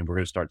it. I mean, we're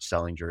going to start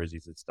selling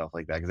jerseys and stuff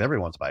like that because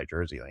everyone wants to buy a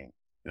jersey. Like,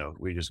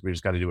 we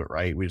just got to do it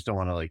right. We just don't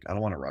want to I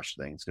don't want to rush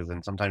things because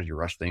then sometimes you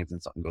rush things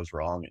and something goes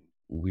wrong.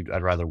 And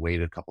I'd rather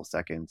wait a couple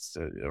seconds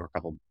or a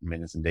couple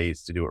minutes and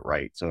days to do it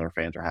right so our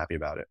fans are happy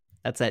about it.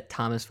 That's that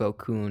Thomas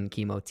Vokoun,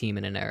 Chemo Team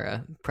in an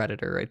era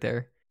Predator right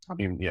there. I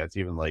mean, yeah, it's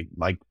even like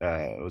Mike,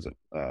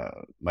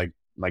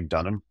 Mike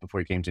Dunham before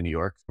he came to New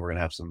York. We're going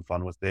to have some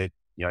fun with it.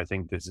 I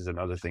think this is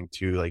another thing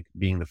too, like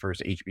being the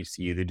first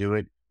HBCU to do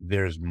it.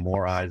 There's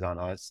more eyes on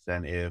us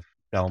than if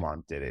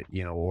Belmont did it,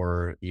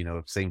 or,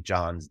 if St.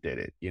 John's did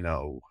it,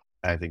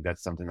 I think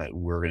that's something that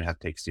we're going to have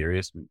to take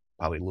serious,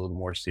 probably a little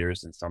more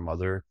serious than some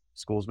other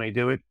schools may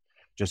do it,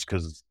 just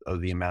because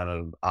of the amount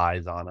of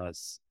eyes on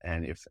us.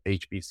 And if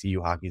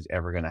HBCU hockey is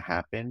ever going to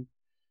happen,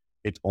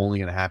 it's only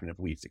going to happen if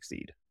we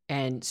succeed.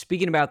 And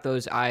speaking about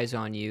those eyes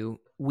on you,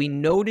 we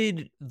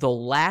noted the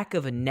lack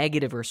of a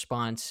negative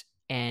response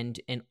and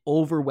an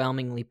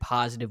overwhelmingly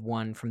positive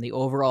one from the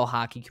overall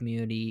hockey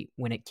community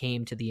when it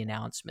came to the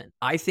announcement.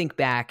 I think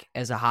back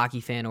as a hockey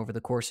fan over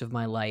the course of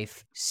my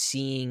life,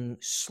 seeing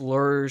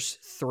slurs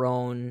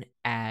thrown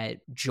at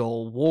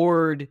Joel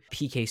Ward,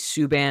 PK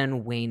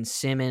Subban, Wayne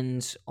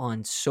Simmons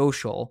on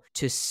social.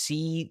 To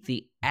see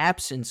the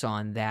absence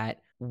on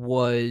that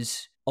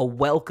was a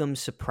welcome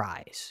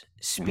surprise.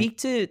 Speak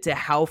to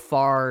how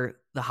far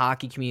the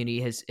hockey community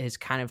has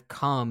kind of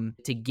come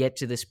to get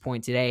to this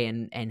point today,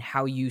 and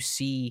how you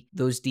see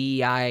those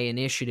DEI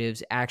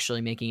initiatives actually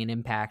making an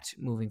impact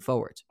moving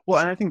forward. Well,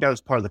 and I think that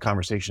was part of the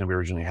conversation that we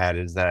originally had,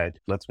 is that,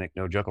 let's make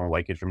no joke, I'm a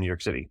white kid from New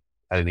York City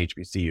at an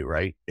HBCU,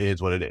 right? It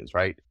is what it is,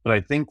 right? But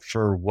I think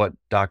for what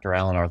Dr.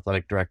 Allen, our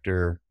athletic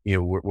director,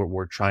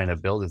 we're trying to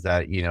build is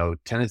that,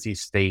 Tennessee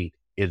State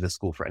is a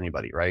school for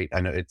anybody, right?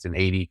 I know it's an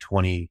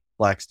 80-20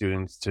 Black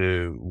students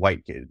to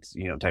white kids,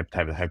 type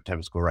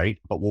of school, right?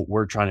 But what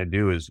we're trying to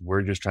do is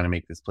we're just trying to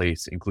make this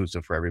place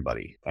inclusive for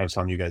everybody. I was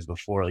telling you guys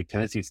before, like,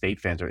 Tennessee State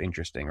fans are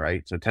interesting,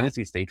 right? So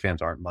Tennessee State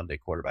fans aren't Monday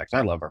quarterbacks.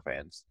 I love our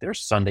fans. They're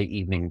Sunday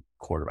evening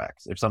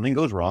quarterbacks. If something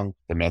goes wrong,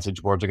 the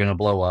message boards are going to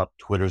blow up.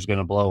 Twitter's going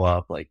to blow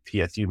up. Like,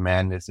 TSU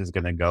madness is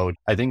going to go.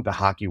 I think the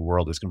hockey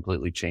world has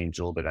completely changed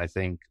a little bit. I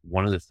think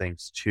one of the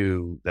things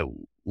too that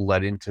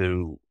led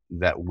into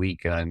that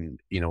week,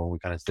 and when we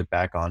kind of sit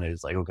back on it,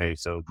 is like, okay,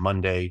 so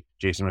Monday,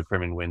 Jason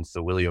McCrimmon wins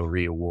the Willie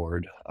O'Ree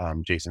Award.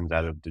 Jason's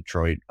out of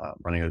Detroit,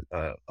 running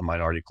a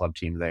minority club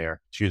team there.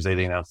 Tuesday,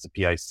 they announced the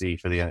PIC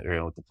for the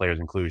the players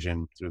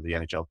inclusion through the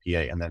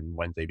NHLPA, and then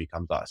Wednesday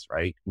becomes us,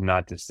 right?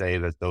 Not to say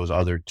that those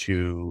other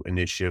two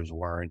initiatives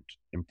weren't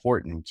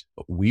important,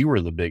 but we were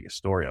the biggest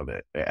story of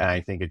it. And I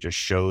think it just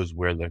shows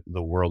where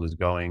the world is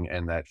going,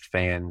 and that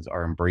fans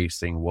are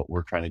embracing what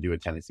we're trying to do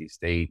at Tennessee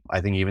State. I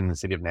think even the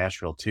city of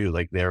Nashville too,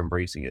 like, they're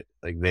embracing it.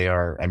 Like, they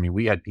are, I mean,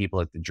 we had people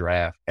at the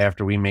draft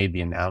after we made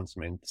the announcement.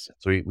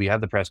 So we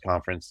had the press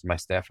conference, my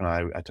staff and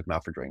I took them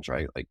out for drinks,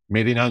 right? Like,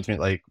 made the announcement,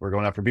 like, we're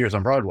going out for beers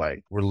on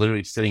Broadway. We're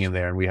literally sitting in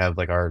there, and we have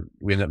like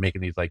we end up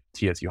making these like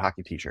TSU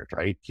hockey t-shirts,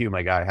 right? Q,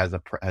 my guy, has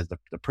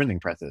the printing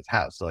press at his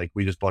house. So like,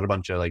 we just bought a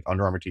bunch of like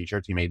Under Armour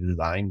t-shirts. He made the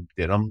design,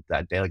 did them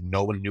that day. Like,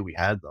 no one knew we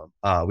had them.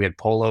 We had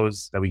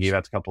polos that we gave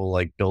out to a couple,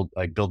 like Bill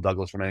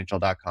Douglas from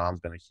NHL.com has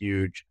been a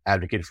huge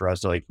advocate for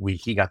us. So like,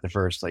 he got the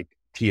first like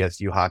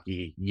TSU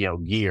hockey,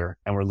 gear,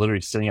 and we're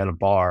literally sitting at a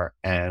bar,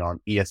 and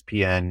on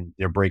ESPN,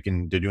 they're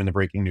doing the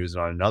breaking news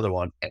on another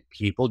one, and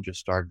people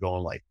just start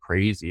going like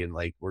crazy, and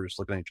like, we're just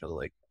looking at each other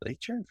like, are they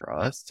cheering for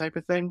us, type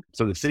of thing.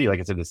 So the city, like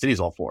I said, the city's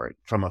all for it.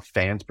 From a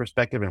fan's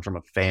perspective and from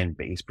a fan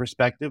base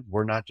perspective,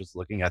 we're not just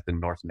looking at the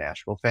North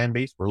Nashville fan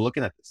base, we're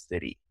looking at the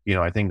city.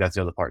 I think that's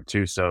the other part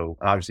too. So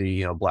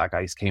obviously, Black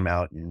Ice came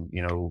out, and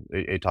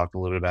it talked a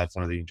little bit about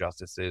some of the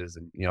injustices,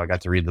 and I got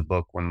to read the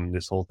book when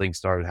this whole thing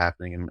started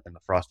happening, and the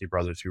Frosty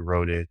brothers who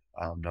wrote it,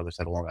 another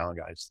set of Long Island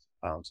guys.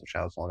 So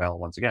shout out to Long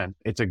Island once again.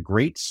 It's a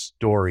great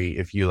story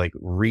if you like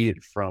read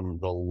it from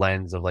the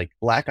lens of like,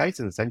 Black Ice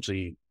is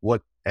essentially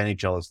what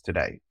NHL is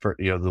today. For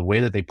the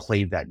way that they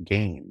played that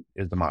game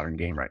is the modern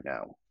game right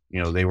now.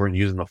 They weren't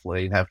using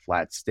they didn't have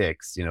flat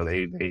sticks.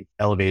 They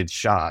elevated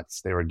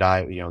shots. They were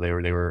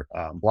they were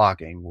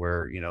blocking.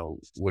 Where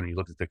when you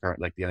look at the current,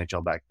 like the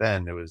NHL back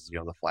then, it was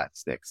the flat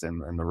sticks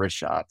and the wrist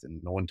shots,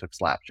 and no one took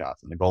slap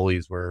shots, and the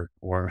goalies were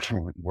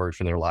worried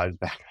for their lives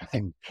back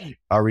then.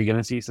 Are we going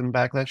to see some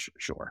backlash?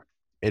 Sure.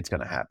 It's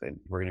going to happen.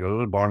 We're going to go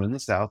to the barn in the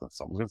South, and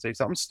someone's going to say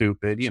something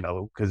stupid,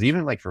 because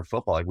even like for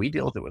football, like, we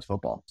deal with it with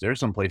football. There's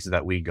some places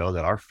that we go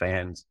that our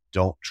fans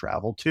don't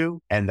travel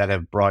to, and that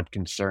have brought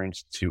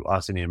concerns to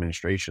us in the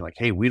administration. Like,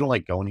 hey, we don't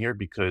like going here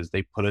because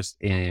they put us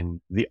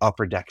in the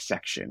upper deck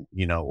section,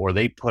 or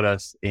they put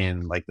us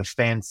in like the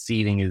fan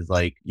seating is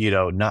like,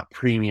 not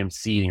premium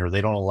seating, or they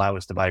don't allow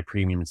us to buy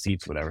premium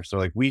seats, whatever. So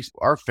like,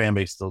 our fan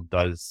base still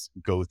does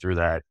go through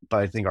that.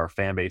 But I think our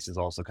fan base is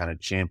also kind of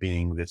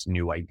championing this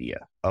new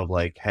idea of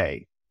like,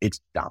 hey, it's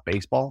not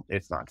baseball,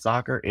 it's not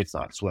soccer, it's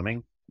not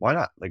swimming. Why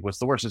not? Like, what's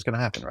the worst that's going to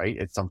happen, right?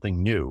 It's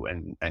something new.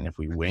 And if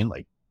we win,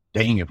 like,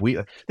 dang, if we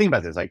think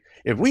about this, like,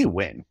 if we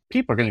win,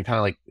 people are going to kind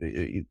of like,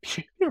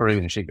 people are really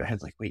going to shake their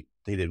heads like, wait,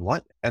 they did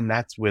what? And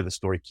that's where the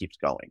story keeps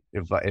going.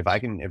 If I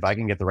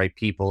can get the right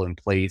people in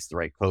place, the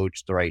right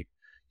coach, the right,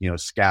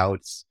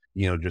 scouts,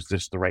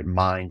 just the right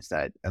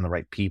mindset and the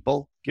right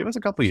people, give us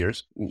a couple of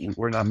years.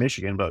 We're not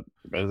Michigan, but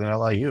we're better than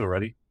LIU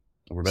already.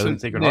 We're better than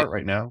Sacred Heart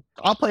right now.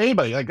 I'll play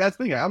anybody. Like, that's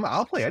the thing.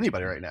 I'll play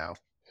anybody right now.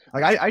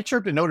 Like I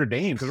chirped at Notre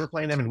Dame because we're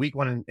playing them in week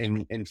one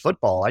in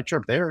football. I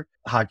chirped their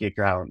hockey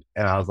account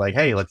and I was like,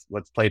 hey, let's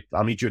play.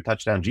 I'll meet you at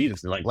Touchdown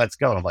Jesus. And like, let's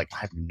go. And I'm like, I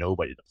have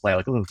nobody to play.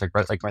 Like, it looks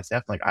like my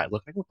staff. I'm like, all right,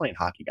 look like we're playing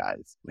hockey,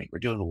 guys. Like, we're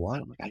doing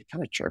what? I'm like, I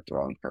kind of chirped the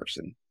wrong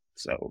person.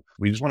 So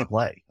we just want to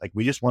play. Like,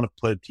 we just want to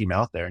put a team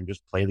out there and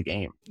just play the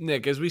game.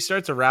 Nick, as we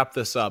start to wrap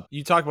this up,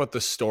 you talk about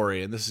the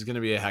story, and this is going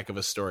to be a heck of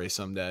a story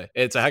someday.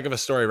 It's a heck of a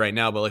story right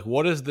now, but like,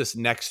 what does this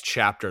next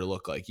chapter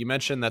look like? You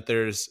mentioned that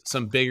there's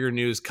some bigger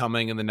news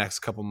coming in the next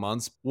couple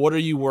months. What are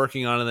you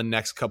working on in the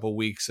next couple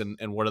weeks, and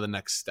what are the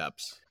next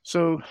steps?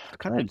 So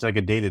kind of it's like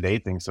a day-to-day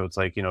thing. So it's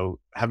like,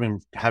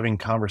 having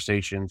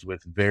conversations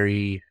with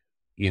very,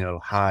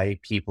 high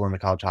people in the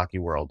college hockey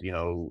world,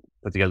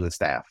 put together the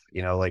staff,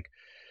 like,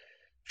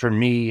 for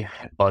me,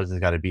 buzz has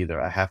got to be there.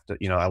 I have to,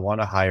 I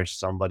want to hire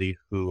somebody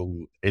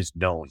who is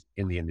known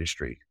in the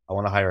industry. I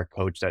want to hire a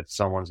coach that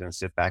someone's going to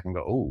sit back and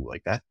go, oh,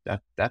 like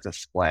that's a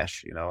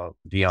splash.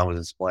 Dion was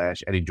a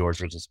splash. Eddie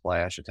George was a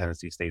splash at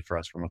Tennessee State for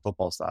us from a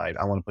football side.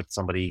 I want to put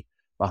somebody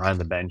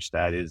behind the bench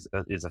that is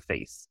a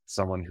face,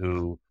 someone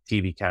who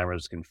TV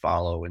cameras can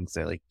follow and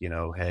say, like,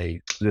 hey,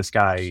 this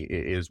guy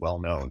is well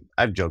known.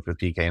 I've joked with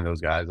PK and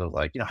those guys. I was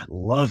like, I'd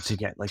love to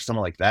get like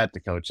someone like that to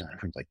coach. And I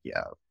was like,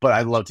 yeah, but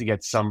I'd love to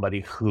get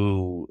somebody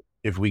who,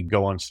 if we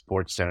go on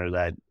Sports Center,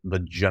 that the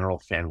general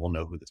fan will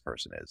know who this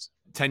person is.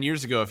 10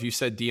 years ago, if you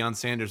said Deion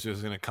Sanders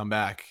was going to come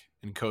back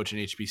and coach an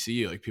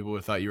HBCU, like, people would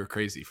have thought you were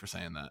crazy for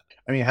saying that.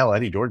 I mean, hell,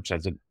 Eddie George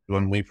says it.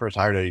 When we first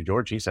hired Eddie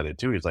George, he said it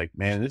too. He's like,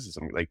 man, this is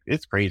something like,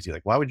 it's crazy.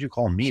 Like, why would you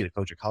call me to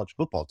coach a college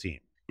football team?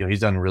 He's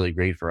done really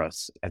great for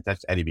us.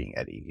 That's Eddie being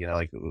Eddie.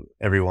 Like,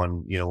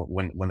 everyone,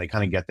 when they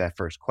kind of get that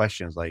first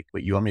question, is like,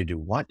 wait, you want me to do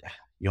what?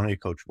 You want me to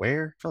coach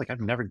where? I feel like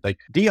I've never, like,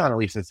 Dion at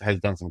least has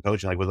done some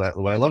coaching. Like, what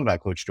I love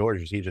about Coach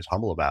George is he's just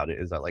humble about it,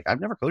 is that, like, I've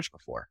never coached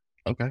before.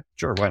 Okay,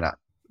 sure, why not?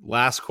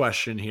 Last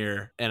question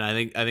here, and I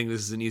think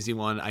this is an easy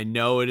one. I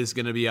know it is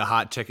going to be a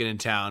hot ticket in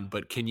town,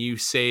 but can you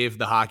save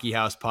the Hockey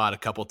House Pod a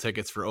couple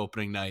tickets for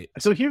opening night?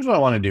 So here's what I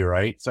want to do,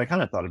 right? So I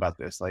kind of thought about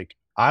this. Like,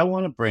 I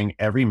want to bring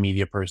every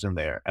media person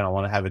there, and I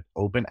want to have an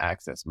open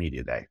access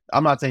media day.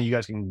 I'm not saying you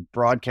guys can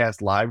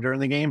broadcast live during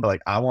the game, but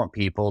like, I want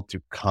people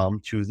to come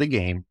to the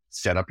game,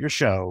 set up your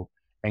show,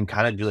 and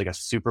kind of do like a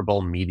Super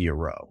Bowl media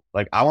row.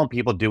 Like, I want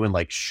people doing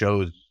like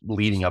shows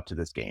leading up to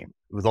this game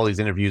with all these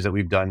interviews that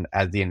we've done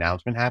as the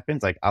announcement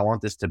happens. Like, I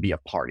want this to be a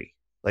party.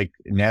 Like,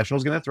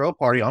 Nashville's going to throw a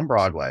party on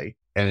Broadway,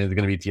 and it's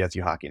going to be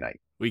TSU Hockey Night.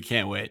 We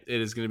can't wait.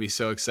 It is going to be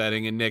so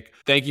exciting. And Nick,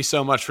 thank you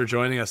so much for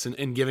joining us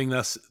and giving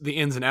us the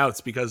ins and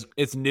outs, because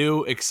it's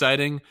new,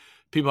 exciting.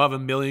 People have a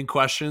million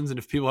questions, and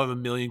if people have a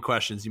million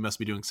questions, you must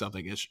be doing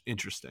something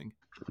interesting.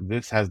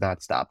 This has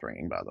not stopped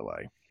ringing, by the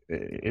way.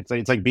 It's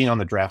like being on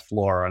the draft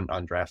floor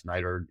on draft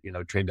night or,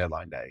 trade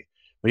deadline day.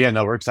 But yeah,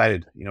 no, we're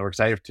excited. We're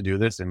excited to do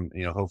this, and,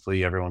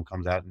 hopefully everyone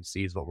comes out and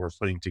sees what we're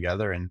putting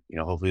together, and,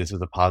 hopefully this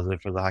is a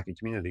positive for the hockey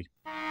community.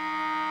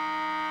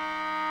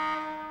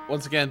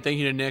 Once again, thank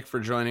you to Nick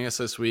for joining us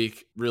this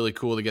week. Really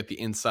cool to get the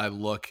inside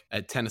look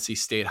at Tennessee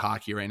State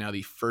hockey right now,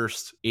 the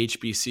first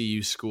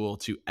HBCU school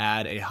to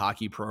add a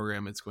hockey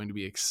program. It's going to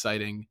be an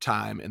exciting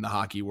time in the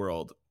hockey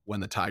world when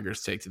the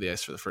Tigers take to the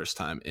ice for the first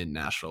time in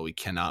Nashville. We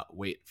cannot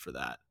wait for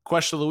that.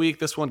 Question of the week.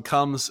 This one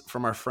comes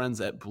from our friends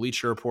at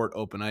Bleacher Report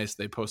Open Ice.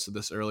 They posted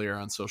this earlier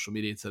on social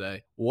media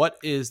today. What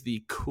is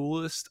the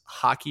coolest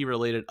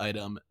hockey-related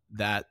item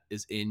that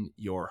is in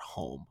your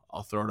home?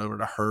 I'll throw it over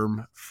to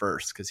Herm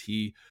first, because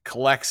he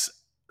collects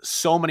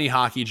so many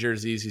hockey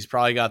jerseys. He's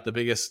probably got the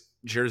biggest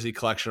jersey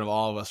collection of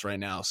all of us right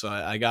now. So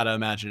I got to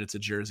imagine it's a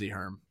jersey,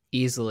 Herm.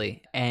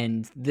 Easily.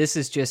 And this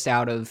is just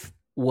out of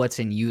what's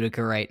in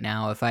Utica right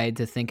now. If I had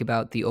to think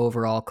about the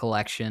overall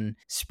collection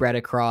spread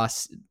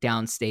across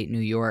downstate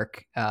New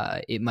York,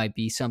 it might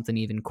be something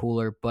even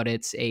cooler, but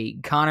it's a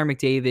Connor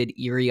McDavid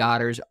Erie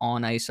Otters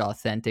On Ice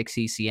Authentic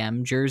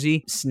CCM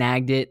jersey.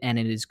 Snagged it, and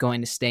it is going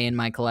to stay in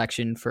my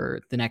collection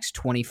for the next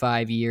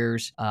 25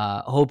 years.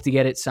 Hope to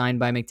get it signed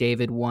by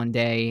McDavid one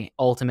day.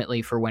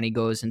 Ultimately, for when he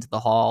goes into the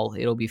hall,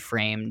 it'll be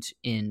framed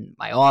in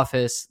my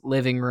office,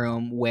 living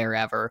room,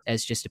 wherever,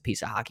 as just a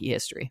piece of hockey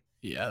history.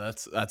 Yeah,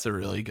 that's a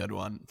really good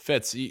one.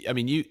 Fitz, I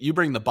mean, you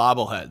bring the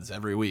bobbleheads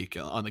every week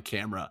on the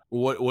camera.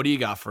 What do you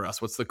got for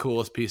us? What's the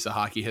coolest piece of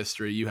hockey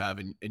history you have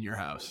in your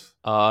house?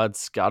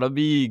 It's gotta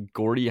be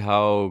Gordie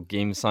Howe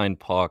game signed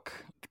puck.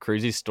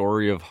 Crazy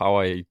story of how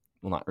well,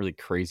 not really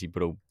crazy,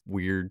 but a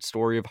weird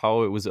story of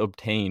how it was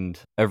obtained.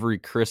 Every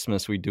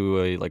Christmas we do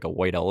a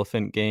white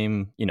elephant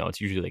game.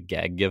 It's usually a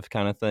gag gift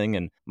kind of thing.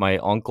 And my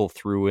uncle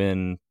threw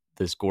in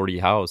this Gordie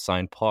Howe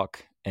signed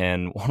puck.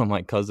 And one of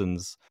my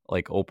cousins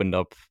opened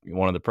up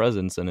one of the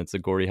presents, and it's a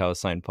Gordie Howe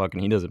signed puck,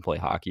 and he doesn't play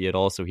hockey at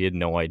all, so he had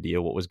no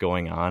idea what was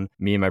going on.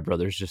 Me and my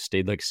brothers just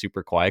stayed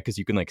super quiet, because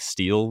you can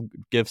steal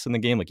gifts in the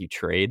game, you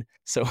trade.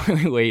 So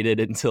we waited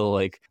until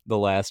the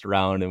last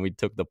round, and we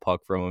took the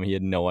puck from him. He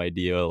had no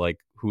idea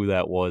who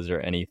that was or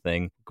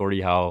anything.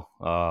 Gordie Howe,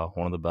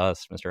 one of the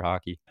best, Mr.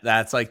 Hockey.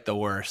 That's the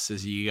worst,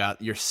 is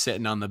you're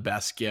sitting on the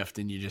best gift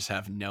and you just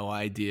have no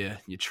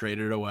idea. You trade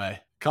it away.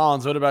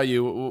 Collins, what about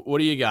you? What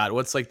do you got?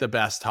 What's like the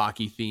best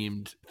hockey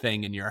themed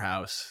thing in your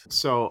house?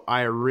 So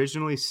I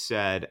originally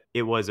said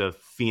it was a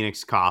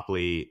Phoenix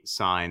Copley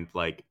signed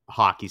like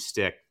hockey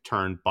stick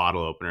turned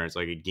bottle opener. It's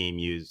like a game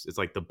used. It's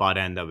like the butt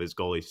end of his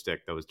goalie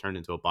stick that was turned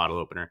into a bottle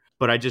opener.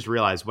 But I just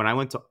realized when I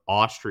went to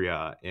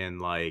Austria in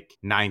like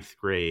 9th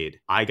grade,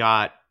 I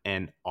got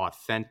an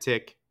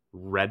authentic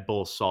Red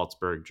Bull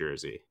Salzburg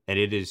jersey, and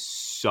it is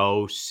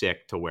so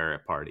sick to wear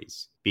at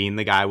parties. Being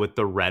the guy with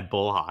the Red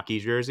Bull hockey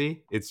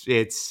jersey, it's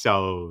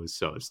so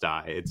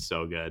sty. It's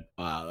so good.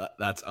 Wow,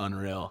 that's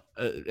unreal.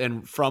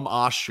 And from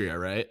Austria,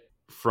 right?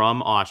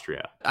 From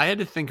Austria. I had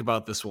to think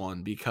about this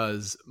one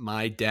because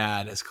my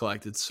dad has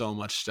collected so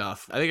much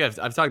stuff. I think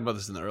I've talked about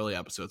this in the early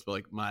episodes, but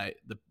like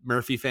the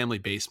Murphy family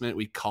basement,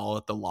 we call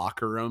it the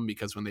locker room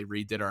because when they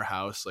redid our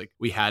house, like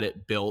we had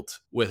it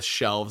built with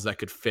shelves that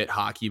could fit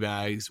hockey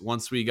bags.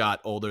 Once we got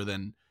older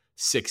than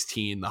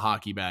 16, the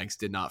hockey bags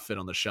did not fit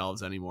on the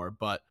shelves anymore,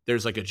 but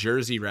there's like a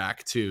jersey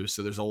rack too.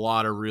 So there's a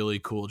lot of really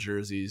cool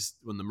jerseys.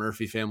 When the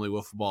Murphy family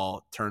wiffle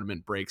ball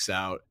tournament breaks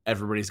out,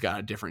 everybody's got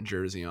a different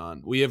jersey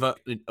on. We have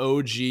an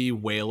OG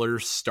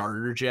Whalers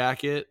starter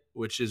jacket,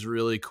 which is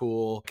really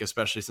cool,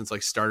 especially since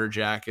like starter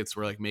jackets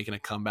were like making a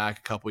comeback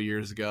a couple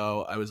years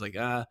ago. I was like,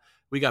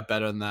 we got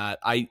better than that.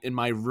 In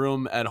my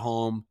room at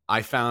home,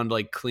 I found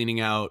like cleaning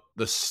out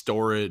the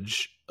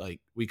storage, like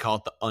we call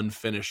it the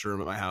unfinished room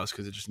at my house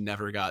because it just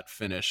never got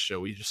finished. So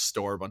we just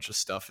store a bunch of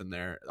stuff in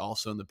there,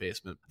 also in the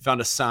basement.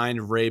 Found a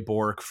signed Ray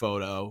Bork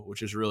photo,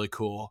 which is really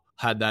cool.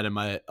 Had that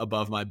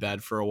above my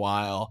bed for a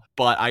while.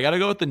 But I got to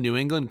go with the New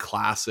England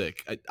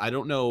Classic. I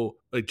don't know,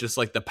 like just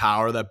like the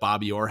power that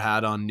Bobby Orr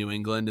had on New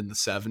England in the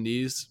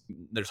 70s.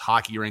 There's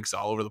hockey rinks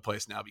all over the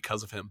place now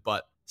because of him.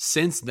 But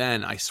since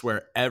then, I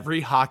swear every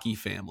hockey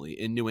family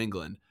in New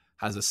England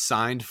has a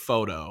signed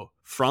photo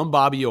from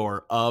Bobby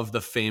Orr of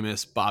the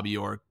famous Bobby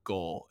Orr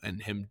goal and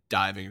him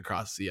diving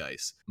across the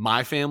ice.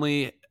 My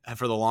family,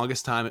 for the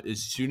longest time,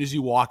 as soon as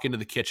you walk into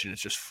the kitchen,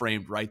 it's just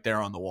framed right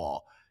there on the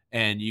wall.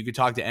 And you could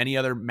talk to any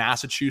other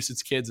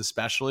Massachusetts kids,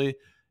 especially,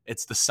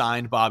 it's the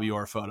signed Bobby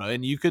Orr photo.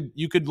 And you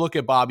could look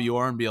at Bobby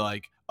Orr and be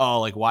like, oh,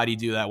 like, why'd he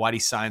do that? Why'd he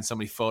sign so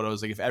many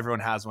photos? Like, if everyone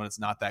has one, it's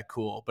not that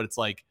cool. But it's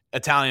like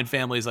Italian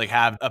families like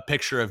have a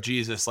picture of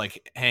Jesus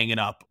like hanging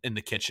up in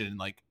the kitchen.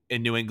 Like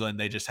in New England,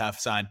 they just have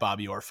signed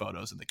Bobby Orr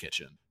photos in the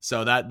kitchen.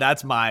 So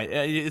that's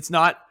it's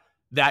not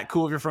that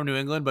cool if you're from New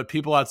England, but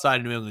people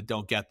outside of New England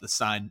don't get the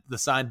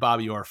signed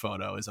Bobby Orr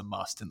photo is a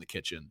must in the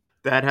kitchen.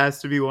 That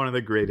has to be one of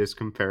the greatest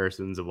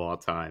comparisons of all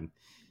time.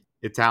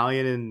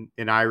 Italian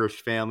and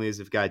Irish families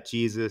have got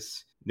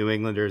Jesus. New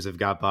Englanders have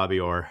got Bobby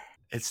Orr.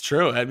 It's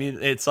true. I mean,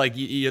 it's like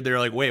they're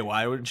like, wait,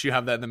 why wouldn't you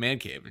have that in the man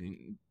cave?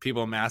 And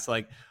people in Mass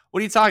like, what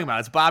are you talking about?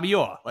 It's Bobby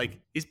Orr. Like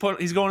he's going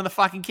to the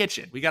fucking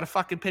kitchen. We got a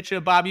fucking picture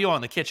of Bobby Orr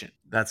in the kitchen.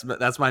 That's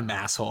my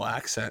masshole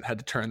accent. Had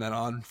to turn that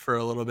on for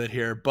a little bit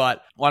here,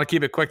 but want to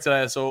keep it quick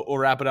today, so we'll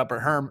wrap it up. At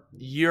Herm,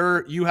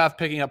 you have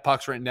picking up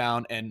pucks written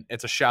down, and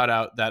it's a shout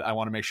out that I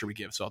want to make sure we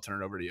give. So I'll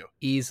turn it over to you.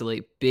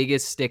 Easily,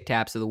 biggest stick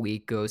taps of the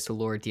week goes to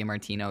Lord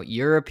DiMartino,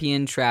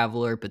 European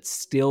traveler, but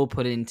still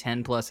put in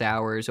 10+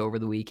 hours over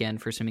the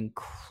weekend for some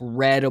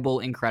incredible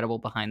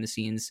behind the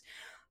scenes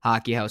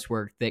hockey house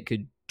work that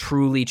could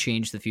truly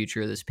change the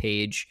future of this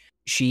page.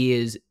 She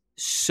is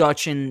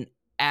such an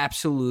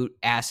absolute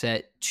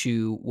asset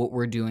to what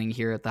we're doing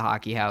here at the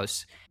Hockey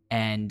House,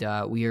 and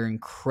we are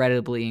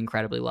incredibly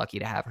lucky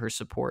to have her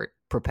support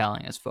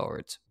propelling us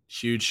forwards.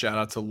 Huge shout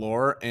out to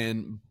Laura.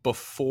 And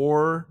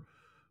before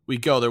we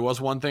go, there was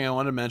one thing I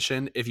wanted to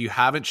mention. If you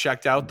haven't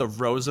checked out the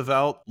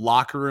Roosevelt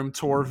locker room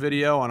tour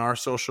video on our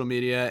social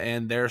media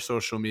and their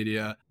social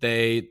media,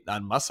 they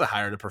must have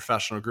hired a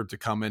professional group to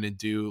come in and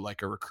do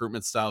like a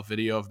recruitment style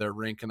video of their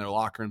rink and their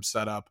locker room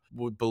setup.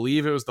 We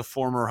believe it was the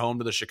former home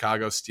to the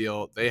Chicago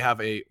Steel. They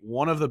have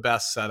one of the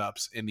best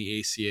setups in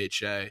the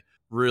ACHA.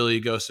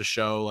 Really goes to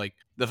show like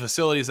the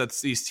facilities that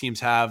these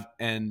teams have,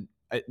 and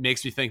it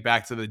makes me think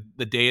back to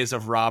the days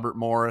of Robert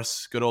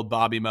Morris, good old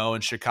Bobby Moe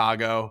in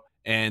Chicago,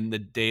 and the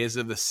days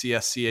of the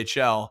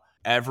CSCHL.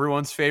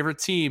 Everyone's favorite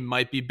team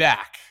might be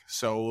back.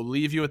 So we'll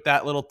leave you with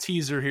that little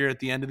teaser here at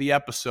the end of the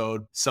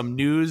episode. Some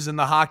news in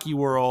the hockey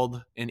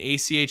world, and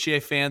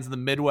ACHA fans in the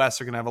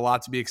Midwest are going to have a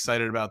lot to be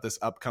excited about this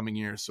upcoming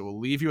year. So we'll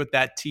leave you with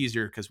that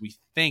teaser because we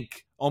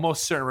think,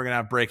 almost certain, we're going to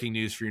have breaking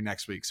news for you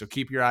next week. So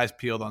keep your eyes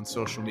peeled on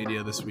social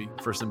media this week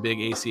for some big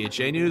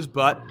ACHA news.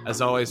 But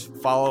as always,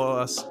 follow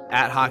us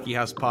at Hockey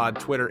House Pod,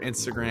 Twitter,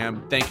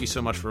 Instagram. Thank you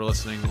so much for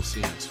listening. We'll see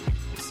you next week.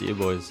 See you,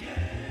 boys.